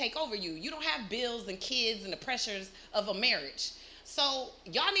anything to take over you. You don't have bills and kids and the pressures of a marriage. So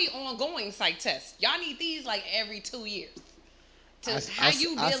y'all need ongoing psych tests. Y'all need these like every 2 years. I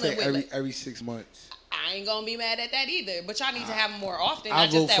say every 6 months. I ain't gonna be mad at that either. But y'all need to have them more often, not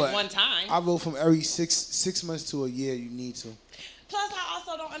just at one time. I vote from every six months to a year. You need to. Plus, I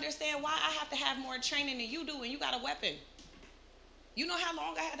also don't understand why I have to have more training than you do, and you got a weapon. You know how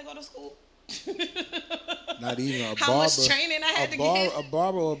long I had to go to school? Not even a barber. How much training I had to get? A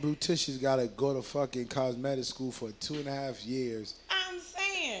barber or a beautician's got to go to fucking cosmetic school for 2.5 years. I'm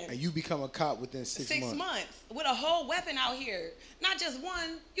saying. And you become a cop within 6 months. 6 months with a whole weapon out here. Not just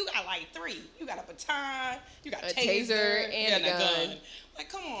one. You got like 3. You got a baton. You got a taser and a gun. Like,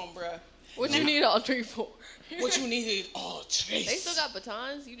 come on, bruh. What you need all 3 for? What you need all 3. They still got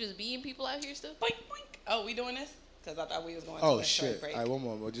batons? You just beating people out here still? Boink, boink. Oh, we doing this? Because I thought we was going to a shit. Break. All right, one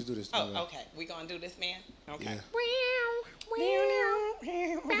more. We'll just do this. Oh, okay. We going to do this, man? Okay. Yeah.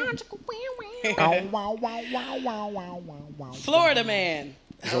 Florida man.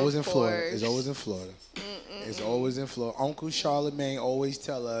 It's always in Florida. It's always in Florida. It's always in Florida. Uncle Charlemagne always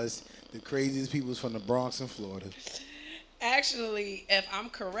tell us the craziest people is from the Bronx and Florida. Actually, if I'm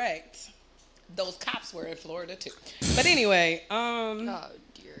correct, those cops were in Florida too. But anyway, oh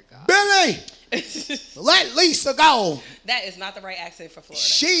dear God. Billy, let Lisa go. That is not the right accent for Florida.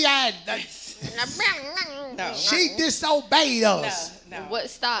 She had no. She disobeyed us. No. What?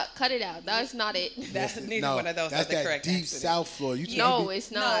 Stop. Cut it out. That's not it. That's neither one of those. That's the that correct deep accent. South Florida. No,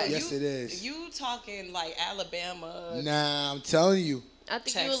 it's not. Yes, it is. You talking like Alabama? Nah, I'm telling you. I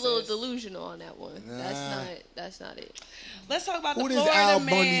think Texas. you're a little delusional on that one. Nah. That's not it. Let's talk about who the this Florida Al man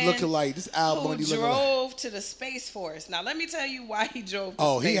Bundy looking like? This Al Bundy looking like. Who drove to the Space Force. Now, let me tell you why he drove to Space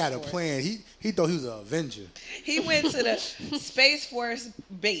Force. He had a plan. He thought he was an Avenger. He went to the Space Force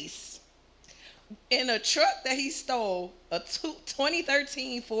base in a truck that he stole, a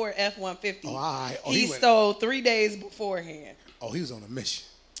 2013 Ford F-150. Oh, all right. He stole 3 days beforehand. Oh, he was on a mission.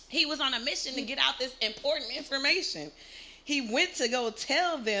 He was on a mission to get out this important information. He went to go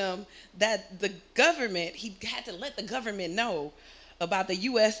tell them that the government, he had to let the government know about the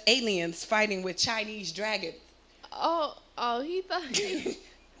U.S. aliens fighting with Chinese dragons. Oh, he thought he...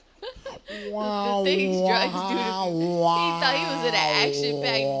 Wow, the things drugs do. He thought he was in an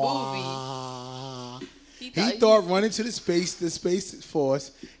action-packed movie. He thought running to the Space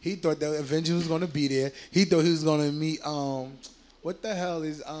Force, he thought the Avengers was going to be there. He thought he was going to meet... what the hell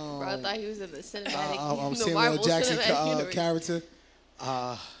is Bro, I thought he was in the cinematic. Samuel L. Jackson character.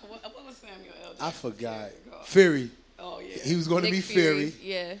 What was Samuel L. Jackson? I forgot. Fury. Oh, yeah. He was going to Nick be Fury.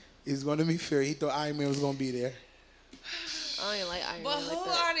 Yeah. He was going to be Fury. He thought Iron Man was going to be there. I don't like Iron But Man who like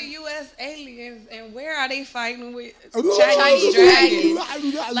that. are the U.S. aliens and where are they fighting with Chinese dragons?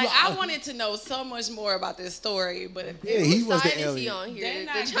 Like, I wanted to know so much more about this story, but he was the Side is he alien. on here? they're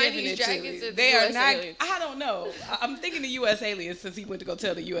not The Chinese giving it dragons to or me. the They are US not. aliens? I don't know. I'm thinking the U.S. aliens since he went to go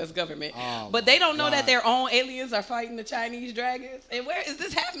tell the U.S. government. Oh, but they don't know God. that their own aliens are fighting the Chinese dragons. And where is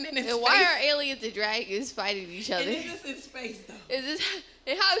this happening in space? And why are aliens and dragons fighting each other? And is this in space though? Is this?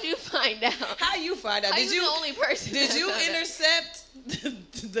 And how did you find out? How you find out? How Did you you the only person? Did that you found out? intercept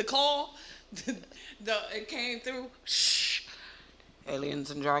the call? It came through. Shh. Aliens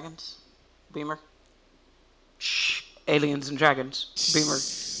and dragons, Beamer. Shh. Aliens and dragons, Beamer.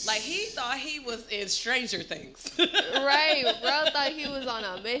 Like he thought he was in Stranger Things. Right, bro thought he was on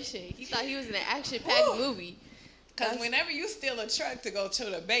a mission. He thought he was in an action-packed movie. Because whenever you steal a truck to go to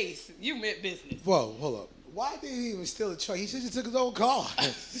the base, you meant business. Whoa, hold up. Why did he even steal a truck? He should have took his own car.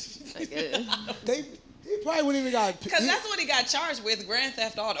 He probably wouldn't even got. Because that's what he got charged with, Grand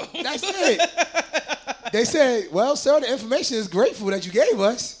Theft Auto. That's it. They said, well, sir, the information is grateful that you gave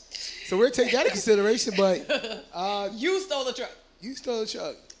us. So we'll take that into consideration, but you stole the truck. You stole the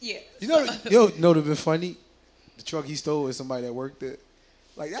truck. Yeah. You know what would have been funny? The truck he stole is somebody that worked there.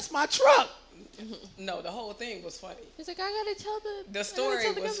 Like, that's my truck. No, the whole thing was funny. He's like, I gotta tell the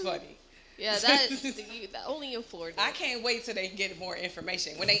story was funny. Yeah, that only in Florida. I can't wait till they get more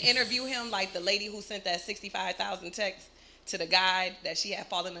information. When they interview him, like the lady who sent that 65,000 text to the guy that she had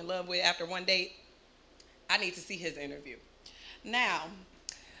fallen in love with after one date, I need to see his interview. Now,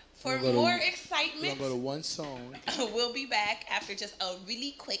 for more excitement, we'll go to one song. We'll be back after just a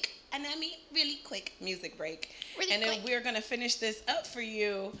really quick music break. And then we're going to finish this up for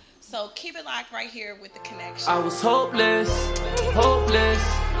you. So keep it locked right here with The Connection. I was hopeless.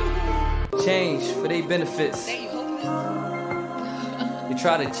 Change for their benefits. They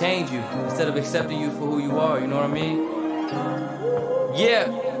try to change you instead of accepting you for who you are, you know what I mean? Yeah.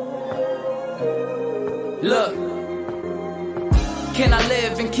 Look. Can I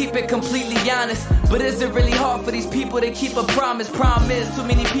live and keep it completely honest? But is it really hard for these people to keep a promise? Problem is, too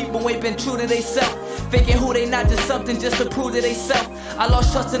many people ain't been true to theyself. Faking who they not, just something just to prove to theyself. I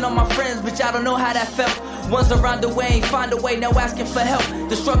lost trusting on my friends, but y'all don't know how that felt. Ones around the way ain't find a way, now asking for help.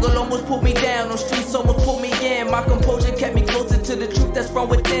 The struggle almost pulled me down, on streets almost pulled me in. My composure kept me closer to the truth that's from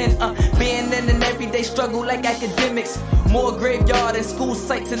within. Being in an everyday struggle like academics. More graveyard and school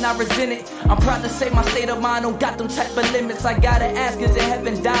sites and I resent it. I'm proud to say my state of mind don't got them type of limits. I gotta ask, is it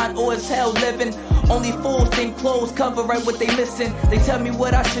heaven dying or is hell living? Only fools think clothes cover right what they missing. They tell me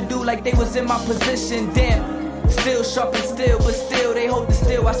what I should do like they was in my position. Damn. Still sharp and still, but still they hold the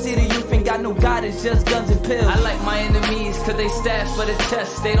still. I see the youth ain't got no guidance, just guns and pills. I like my enemies cause they stab for the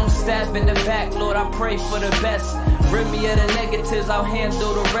chest. They don't stab in the back, Lord I pray for the best. Rid me of the negatives, I'll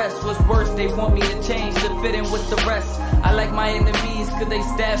handle the rest. What's worse, they want me to change to fit in with the rest. I like my enemies cause they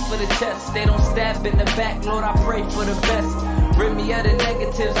stab for the chest. They don't stab in the back, Lord I pray for the best. Rid me of the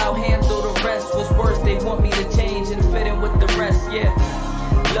negatives, I'll handle the rest. What's worse, they want me to change and fit in with the rest, yeah.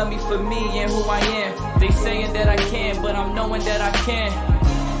 Love me for me and who I am. They saying that I can, but I'm knowing that I can.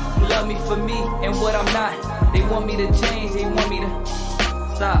 Love me for me and what I'm not. They want me to change, they want me to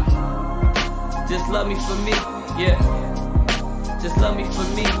stop. Just love me for me, yeah. Just love me for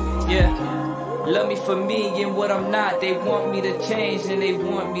me, yeah. Love me for me and what I'm not. They want me to change and they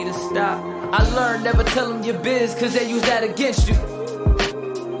want me to stop. I learned never tell them your biz cause they use that against you.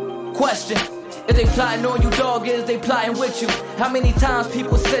 Question. If they plotting on you, dog, is they plotting with you? How many times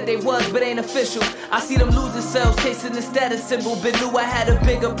people said they was, but ain't official? I see them lose themselves, chasing the status symbol. But knew I had a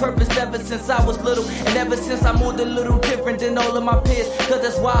bigger purpose ever since I was little. And ever since I moved a little different than all of my peers. Cause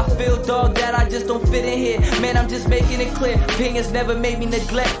that's why I feel, dog, that I just don't fit in here. Man, I'm just making it clear, opinions never made me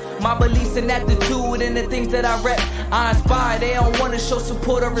neglect my beliefs and attitude and the things that I rep. I inspire, they don't wanna show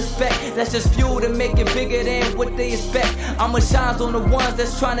support or respect. That's just fuel to make it bigger than what they expect. I'ma shine on the ones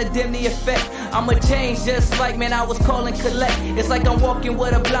that's trying to dim the effect. I'ma change just like, man, I was calling collect. It's like I'm walking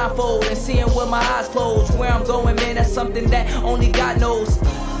with a blindfold and seeing with my eyes closed. Where I'm going, man, that's something that only God knows.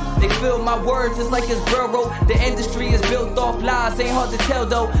 They feel my words just like it's railroad. The industry is built off lies, ain't hard to tell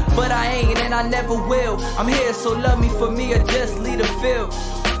though. But I ain't and I never will. I'm here, so love me for me or just lead the field.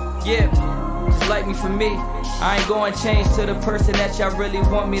 Yeah, just like me for me. I ain't going to change to the person that y'all really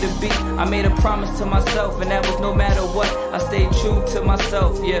want me to be. I made a promise to myself and that was no matter what. I stayed true to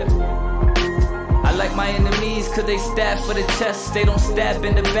myself, yeah. I like my enemies cause they stab for the chest. They don't stab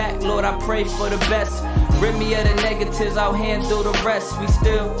in the back, Lord I pray for the best. Rid me of the negatives, I'll handle the rest. We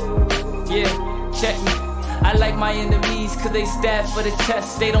still, yeah, check me. I like my enemies cause they stab for the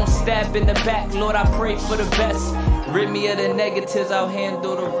chest. They don't stab in the back, Lord, I pray for the best. Rid me of the negatives, I'll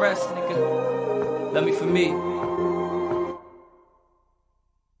handle the rest, nigga. Love me for me.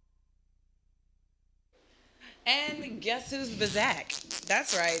 And guess who's Bazak?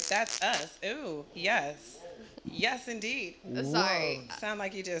 That's right, that's us. Ooh, yes. Yes, indeed. Sorry. Sound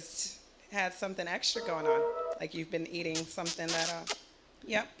like you just had something extra going on. Like you've been eating something that,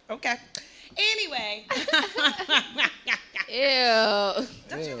 yep, okay. Anyway. Ew.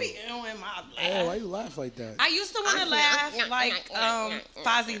 Don't you be in my laugh. Hey, why you laugh like that? I used to want to laugh like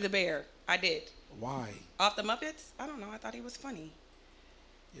Fozzie the Bear. I did. Why? Off the Muppets? I don't know. I thought he was funny.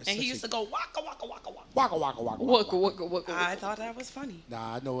 And he used to go waka waka waka waka. Waka waka waka waka waka waka. I thought that was funny.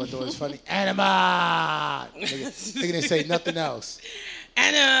 Nah, I know what thought was funny. Anima. Nigga didn't say nothing else.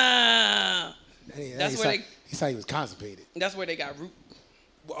 Anna. That's where he said he was constipated. That's where they got root.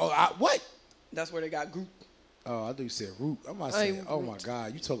 Oh, what? That's where they got Groot. Oh, I thought you said root. I'm about to say, oh my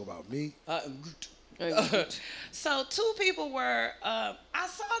God, you talk about me. Groot. So 2 people were. I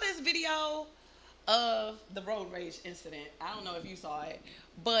saw this video of the road rage incident. I don't know if you saw it,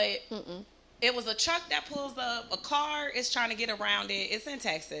 but it was a truck that pulls up. A car is trying to get around it. It's in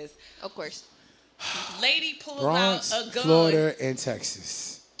Texas, of course. Lady pulls Bronx, out a gun. Florida, and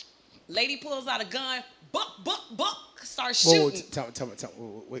Texas. Lady pulls out a gun. Buck, buck, buck. Starts shooting. Tell me.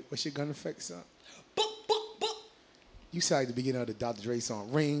 Wait, what's your gun effect, son? Buck, buck, buck. You sound like the beginning of the Dr. Dre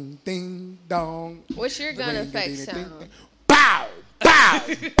song. Ring, ding, dong. What's your gun effect sound? Bow, bow,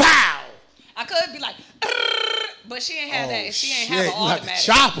 bow. I could be like, but she ain't have that. She ain't have an You got automatic. the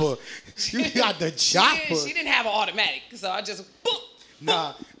chopper. You got the chopper. She didn't have an automatic, so I just. Boop.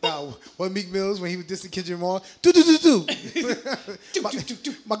 Nah. What Meek Mills when he was dissing Kendrick Lamar? Do.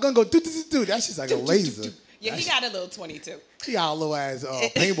 My gun go do. That's just like a laser. Yeah, he got a little 22. He got a little ass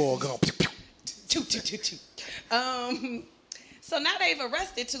paintball gun. So now they've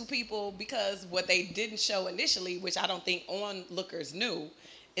arrested 2 people because what they didn't show initially, which I don't think onlookers knew,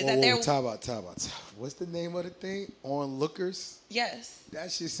 is that they're. Talk about. What's the name of the thing? Onlookers? Yes.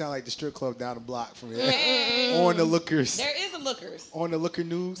 That shit sound like the strip club down the block from here. On the lookers. There is a lookers. On the looker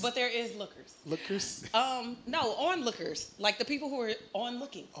news. But there is lookers. Lookers? No, onlookers. Like the people who are on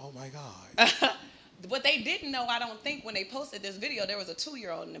looking. Oh my God. What they didn't know, I don't think, when they posted this video, there was a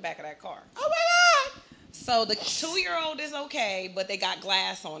 2-year-old in the back of that car. Oh my God. So the 2-year-old is okay, but they got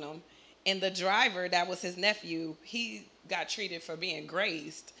glass on him. And the driver, that was his nephew, he got treated for being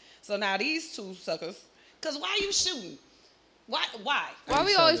grazed. So now these 2 suckers, because why are you shooting? Why? Why are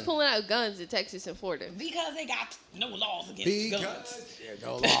we always pulling out guns in Texas and Florida? Because they got no laws against guns. Yeah,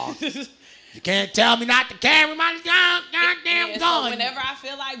 no law. You can't tell me not to carry my goddamn gun. So whenever I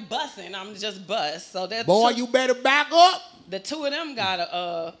feel like busting, I'm just bust. So that boy, you better back up. The 2 of them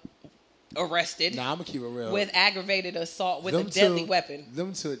got arrested. Nah, I'm gonna keep it real. With aggravated assault with a deadly weapon.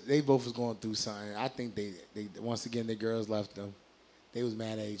 Them 2, they both was going through something. I think they once again their girls left them. They was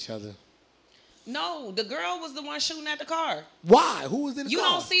mad at each other. No, the girl was the one shooting at the car. Why? Who was in the car? You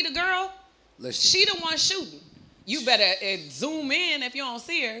don't see the girl? Listen. She the one shooting. You better zoom in if you don't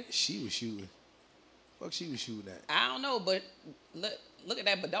see her. She was shooting. Fuck, she was shooting at. I don't know, but look at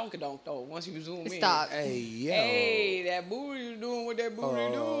that badonkadonk though. Once you zoom in. Stop. Hey, yo. Hey, that booty you doing what that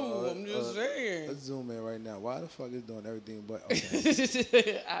booty do. I'm just saying. Let's zoom in right now. Why the fuck is doing everything but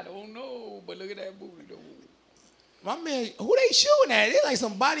okay. I don't know, but look at that booty though. My man, who they shooting at? They like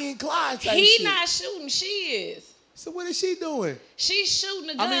some Bonnie and Clyde type He shit. not shooting, she is. So what is she doing? She's shooting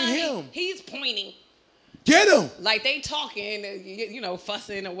a gun. I mean him. He's pointing. Get him. Like they talking,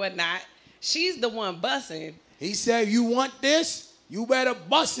 fussing and whatnot. She's the one bussing. He said, you want this? You better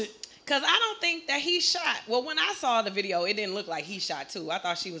bust it. Because I don't think that he shot. Well, when I saw the video, it didn't look like he shot too. I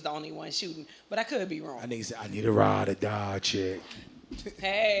thought she was the only one shooting. But I could be wrong. I need a ride or die chick.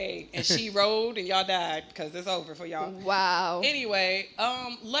 Hey, and she rode and y'all died because it's over for y'all. Wow. Anyway,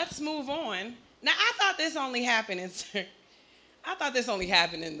 let's move on. Now, I thought this only happened in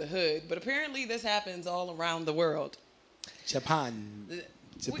the hood, but apparently this happens all around the world. Japan.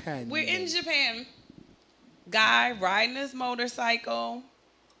 We're in Japan. Guy riding his motorcycle,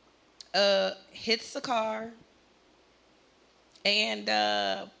 hits the car, and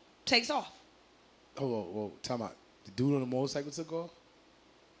takes off. Oh, time out. The dude on the motorcycle took off?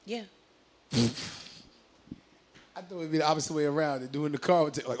 Yeah. I thought it would be the opposite way around. The dude in the car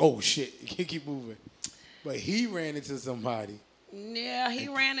would take, like, oh shit, you can't keep moving. But he ran into somebody. Yeah, he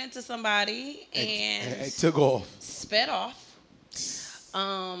ran into somebody and took off. Sped off.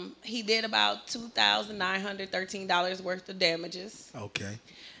 He did about $2,913 worth of damages. Okay.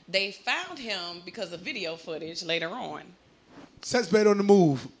 They found him because of video footage later on. Suspect on the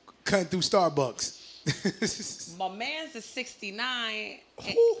move, cutting through Starbucks. My man's is 69.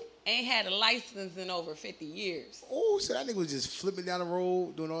 Ain't had a license in over 50 years. Oh, so that nigga was just flipping down the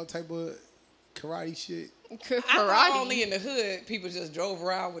road, doing all type of karate shit. I thought only in the hood people just drove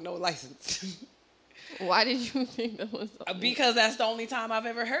around with no license. Why did you think that was? Because that's the only time I've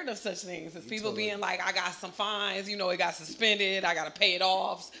ever heard of such things. Is people being like, I got some fines, you know, it got suspended, I got to pay it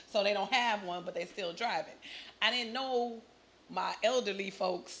off, so they don't have one, but they still driving. I didn't know my elderly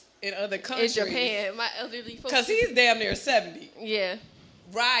folks in other countries. In Japan, my elderly folks. Because he's damn near 70. Yeah.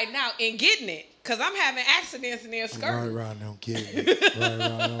 Riding out and getting it. Because I'm having accidents in there skirting. Right around, don't get it. Right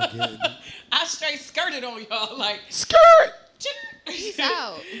around, don't get it. I straight skirted on y'all like. Skirt! Peace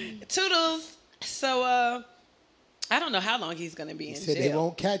out. Toodles. So, I don't know how long he's going to be in Said jail. they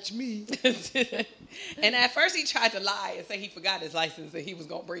won't catch me. And at first he tried to lie and say he forgot his license and he was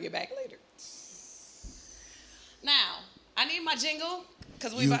going to bring it back later. Now, I need my jingle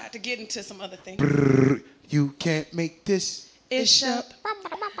because we're about to get into some other things. You can't make this ish up.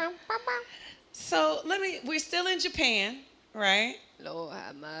 So, we're still in Japan, right? Lord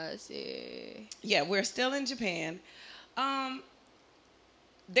have mercy. Yeah, we're still in Japan.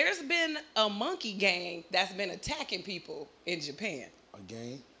 There's been a monkey gang that's been attacking people in Japan. A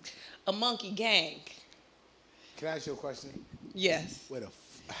gang? A monkey gang. Can I ask you a question? Yes. Where the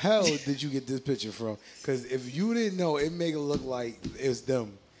hell did you get this picture from? Because if you didn't know, it make it look like it's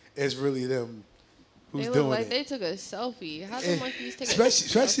them. It's really them who's They look doing like it. they took a selfie. How the monkeys take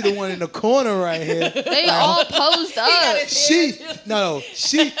Especially the one in the corner right here. They all posed up. She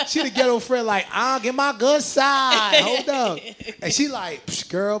the ghetto friend like, get my good side. Hold up. And she like, "Psh,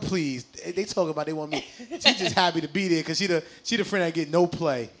 girl, please. They talking about they want me. She just happy to be there because she the friend that get no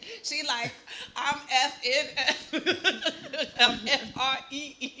play. She like, I'm FNF. I'm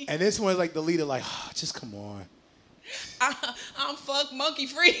FREE. And this one's like the leader like, just come on. I'm fuck monkey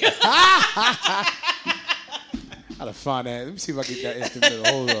free. Gotta find that. Let me see if I get that instrumental.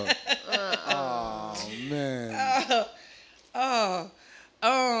 Hold up. Oh man.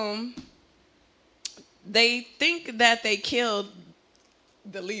 They think that they killed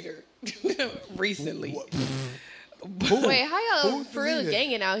the leader recently. Wait, how y'all Who's the for real leader?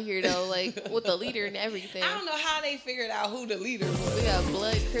 ganging out here though? Like with the leader and everything. I don't know how they figured out who the leader was. We got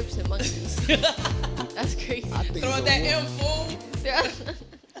blood, crips, and monkeys. That's crazy. Throwing that M fool.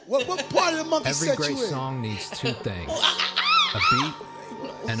 What part of the monkey Every set great you in? song needs two things: a beat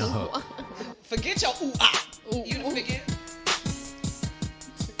and a hook. Forget your ooh ah. You done forget.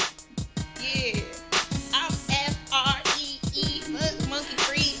 Yeah. I'm FREE. Fuck monkey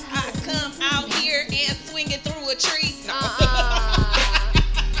free. I come out here and swing it through a tree. No.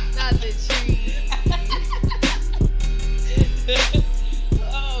 Not the tree.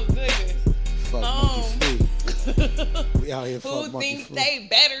 Oh goodness. Fuck monkey free. We out here fuck Who monkey think free. they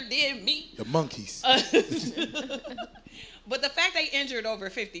better than me? The monkeys. But the fact they injured over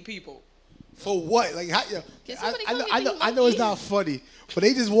 50 people. For what? Like how? Can somebody I call me know Big it's Monkey? not funny, but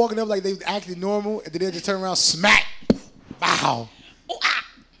they just walking up like they acting normal, and then they just turn around, smack, wow. Ooh, ah.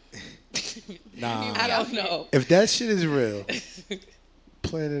 Nah. I don't know. If that shit is real,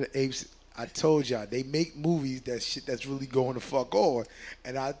 Planet of the Apes, I told y'all they make movies that's really going to fuck on,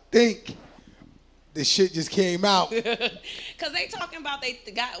 and I think the shit just came out. Because they talking about they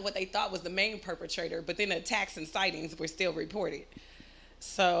got what they thought was the main perpetrator, but then the attacks and sightings were still reported.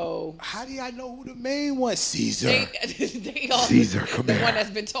 So how do y'all know who the main one? Caesar. They all, Caesar, come the here. one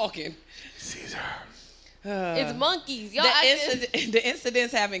that's been talking. Caesar. It's monkeys. Y'all The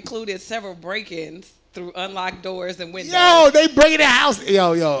incidents have included several break-ins through unlocked doors and windows. Yo, they breaking the house.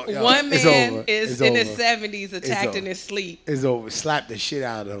 Yo. One it's man over. is It's in over. his 70s, attacked over. in his sleep. It's over. Slap the shit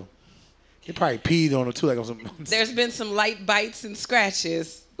out of him. They probably peed on him too, like on some. There's been some light bites and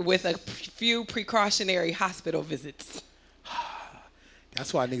scratches with a few precautionary hospital visits.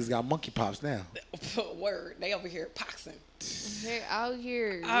 That's why niggas got monkey pops now. Word, they over here poxing. They're out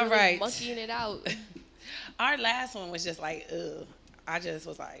here. All really right. monkeying it out. Our last one was just like, ugh. I just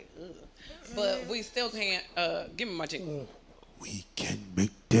was like, ugh. But we still can't. Give me my jingle. We can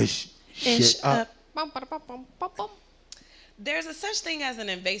make this Ish shit up. Bum, ba, da, bum, bum, bum, bum. There's a such thing as an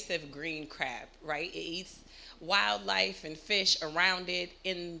invasive green crab, right? It eats wildlife and fish around it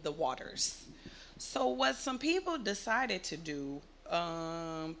in the waters. So what some people decided to do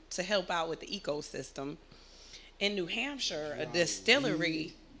to help out with the ecosystem, in New Hampshire, a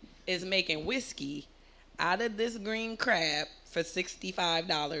distillery is making whiskey out of this green crab for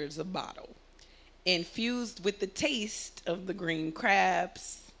 $65 a bottle, infused with the taste of the green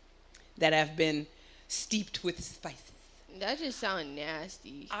crabs that have been steeped with spices. That just sounds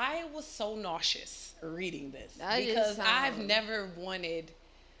nasty. I was so nauseous reading this That just because sounds- I've never wanted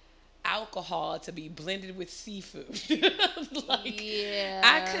alcohol to be blended with seafood. Like, Yeah.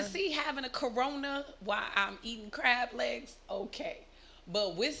 I could see having a Corona while I'm eating crab legs, okay.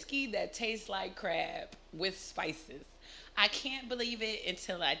 But whiskey that tastes like crab with spices, I can't believe it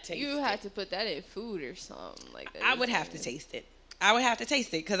until I taste it. You had to put that in food or something like that. I would have to taste it. I would have to taste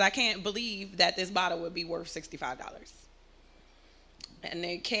it because I can't believe that this bottle would be worth $65. And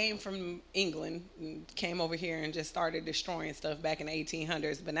they came from England and came over here and just started destroying stuff back in the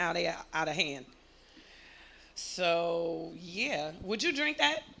 1800s, but now they are out of hand. So, yeah. Would you drink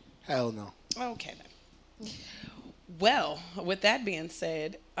that? Hell no. Okay, then. Well, with that being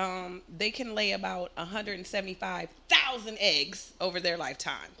said, they can lay about 175,000 eggs over their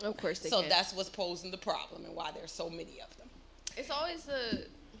lifetime. Of course they so can. that's what's posing the problem and why there's so many of them. It's always the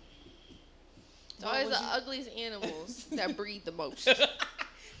ugliest animals that breed the most.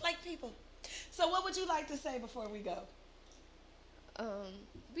 Like people. So what would you like to say before we go?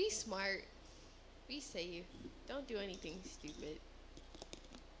 Be smart. Be safe. Don't do anything stupid.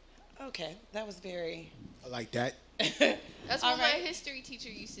 Okay, that was very... I like that. That's what my history teacher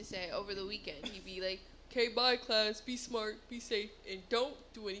used to say over the weekend. He'd be like, okay, bye class, be smart, be safe, and don't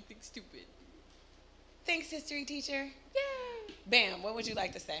do anything stupid. Thanks, history teacher. Yay! Bam, what would you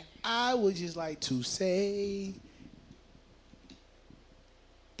like to say? I would just like to say,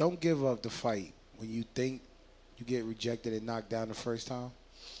 don't give up the fight. When you think you get rejected and knocked down the first time,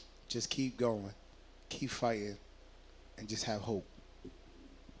 just keep going. Keep fighting. And just have hope.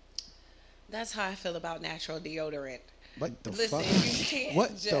 That's how I feel about natural deodorant. What the Listen, fuck? you can't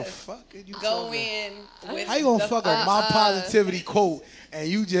What just the fuck are you go talking in with How you gonna the fuck up my positivity quote and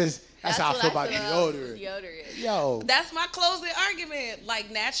you just, that's how I feel about deodorant. Yo. That's my closing argument. Like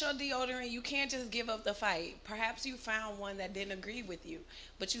natural deodorant, you can't just give up the fight. Perhaps you found one that didn't agree with you,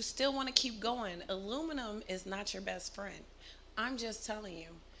 but you still want to keep going. Aluminum is not your best friend. I'm just telling you.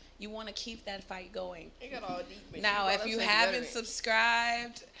 You want to keep that fight going. It got all deep. Now, if you haven't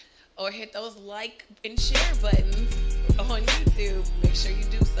subscribed or hit those like and share buttons on YouTube, make sure you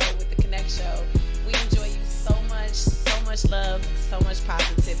do so with the Connect Show. We enjoy you so much love, so much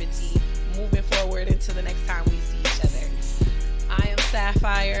positivity. Moving forward into the next time we see each other. I am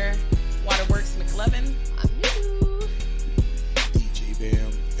Sapphire Waterworks McLovin. I'm you. DJ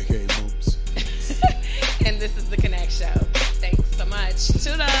Bam, aka Moops. And this is the Connect Show. Thanks so much.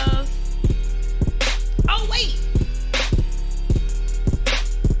 Toodles. Oh, wait.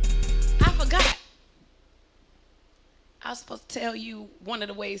 I forgot. I was supposed to tell you one of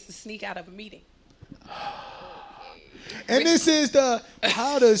the ways to sneak out of a meeting. And this is the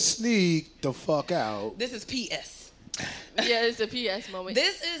how to sneak the fuck out. This is PS. Yeah, it's a PS moment.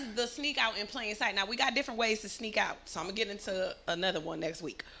 This is the sneak out in plain sight. Now, we got different ways to sneak out, so I'm going to get into another one next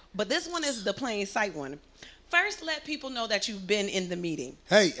week. But this one is the plain sight one. First, let people know that you've been in the meeting.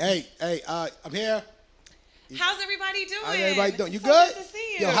 Hey, I'm here. How's everybody doing? How's everybody doing? You So good? good to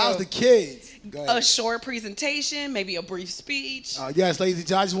see you. Yo, how's the kids? Go ahead. A short presentation, maybe a brief speech. Yes, ladies and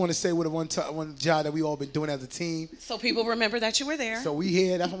gentlemen, I just want to say what one job that we all been doing as a team. So people remember that you were there. So we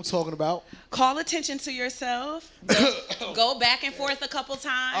here. That's what I'm talking about. Call attention to yourself. Go back and forth a couple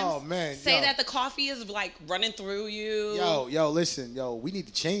times. Oh, man. Say yo. that the coffee is like running through you. Yo, listen. Yo, we need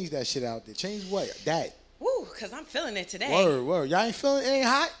to change that shit out there. Change what? That. Woo, because I'm feeling it today. Word. Y'all ain't feeling it? Ain't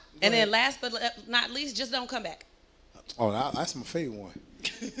hot? And then last but not least, just don't come back. Oh, that's my favorite one.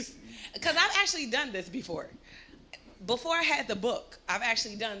 Because I've actually done this before. Before I had the book, I've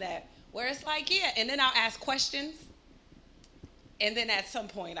actually done that. Where it's like, yeah, and then I'll ask questions. And then at some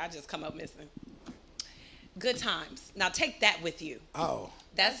point, I just come up missing. Good times. Now take that with you. Oh.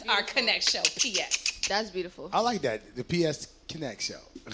 That's our Connect Show, PS. That's beautiful. I like that. The PS Connect Show.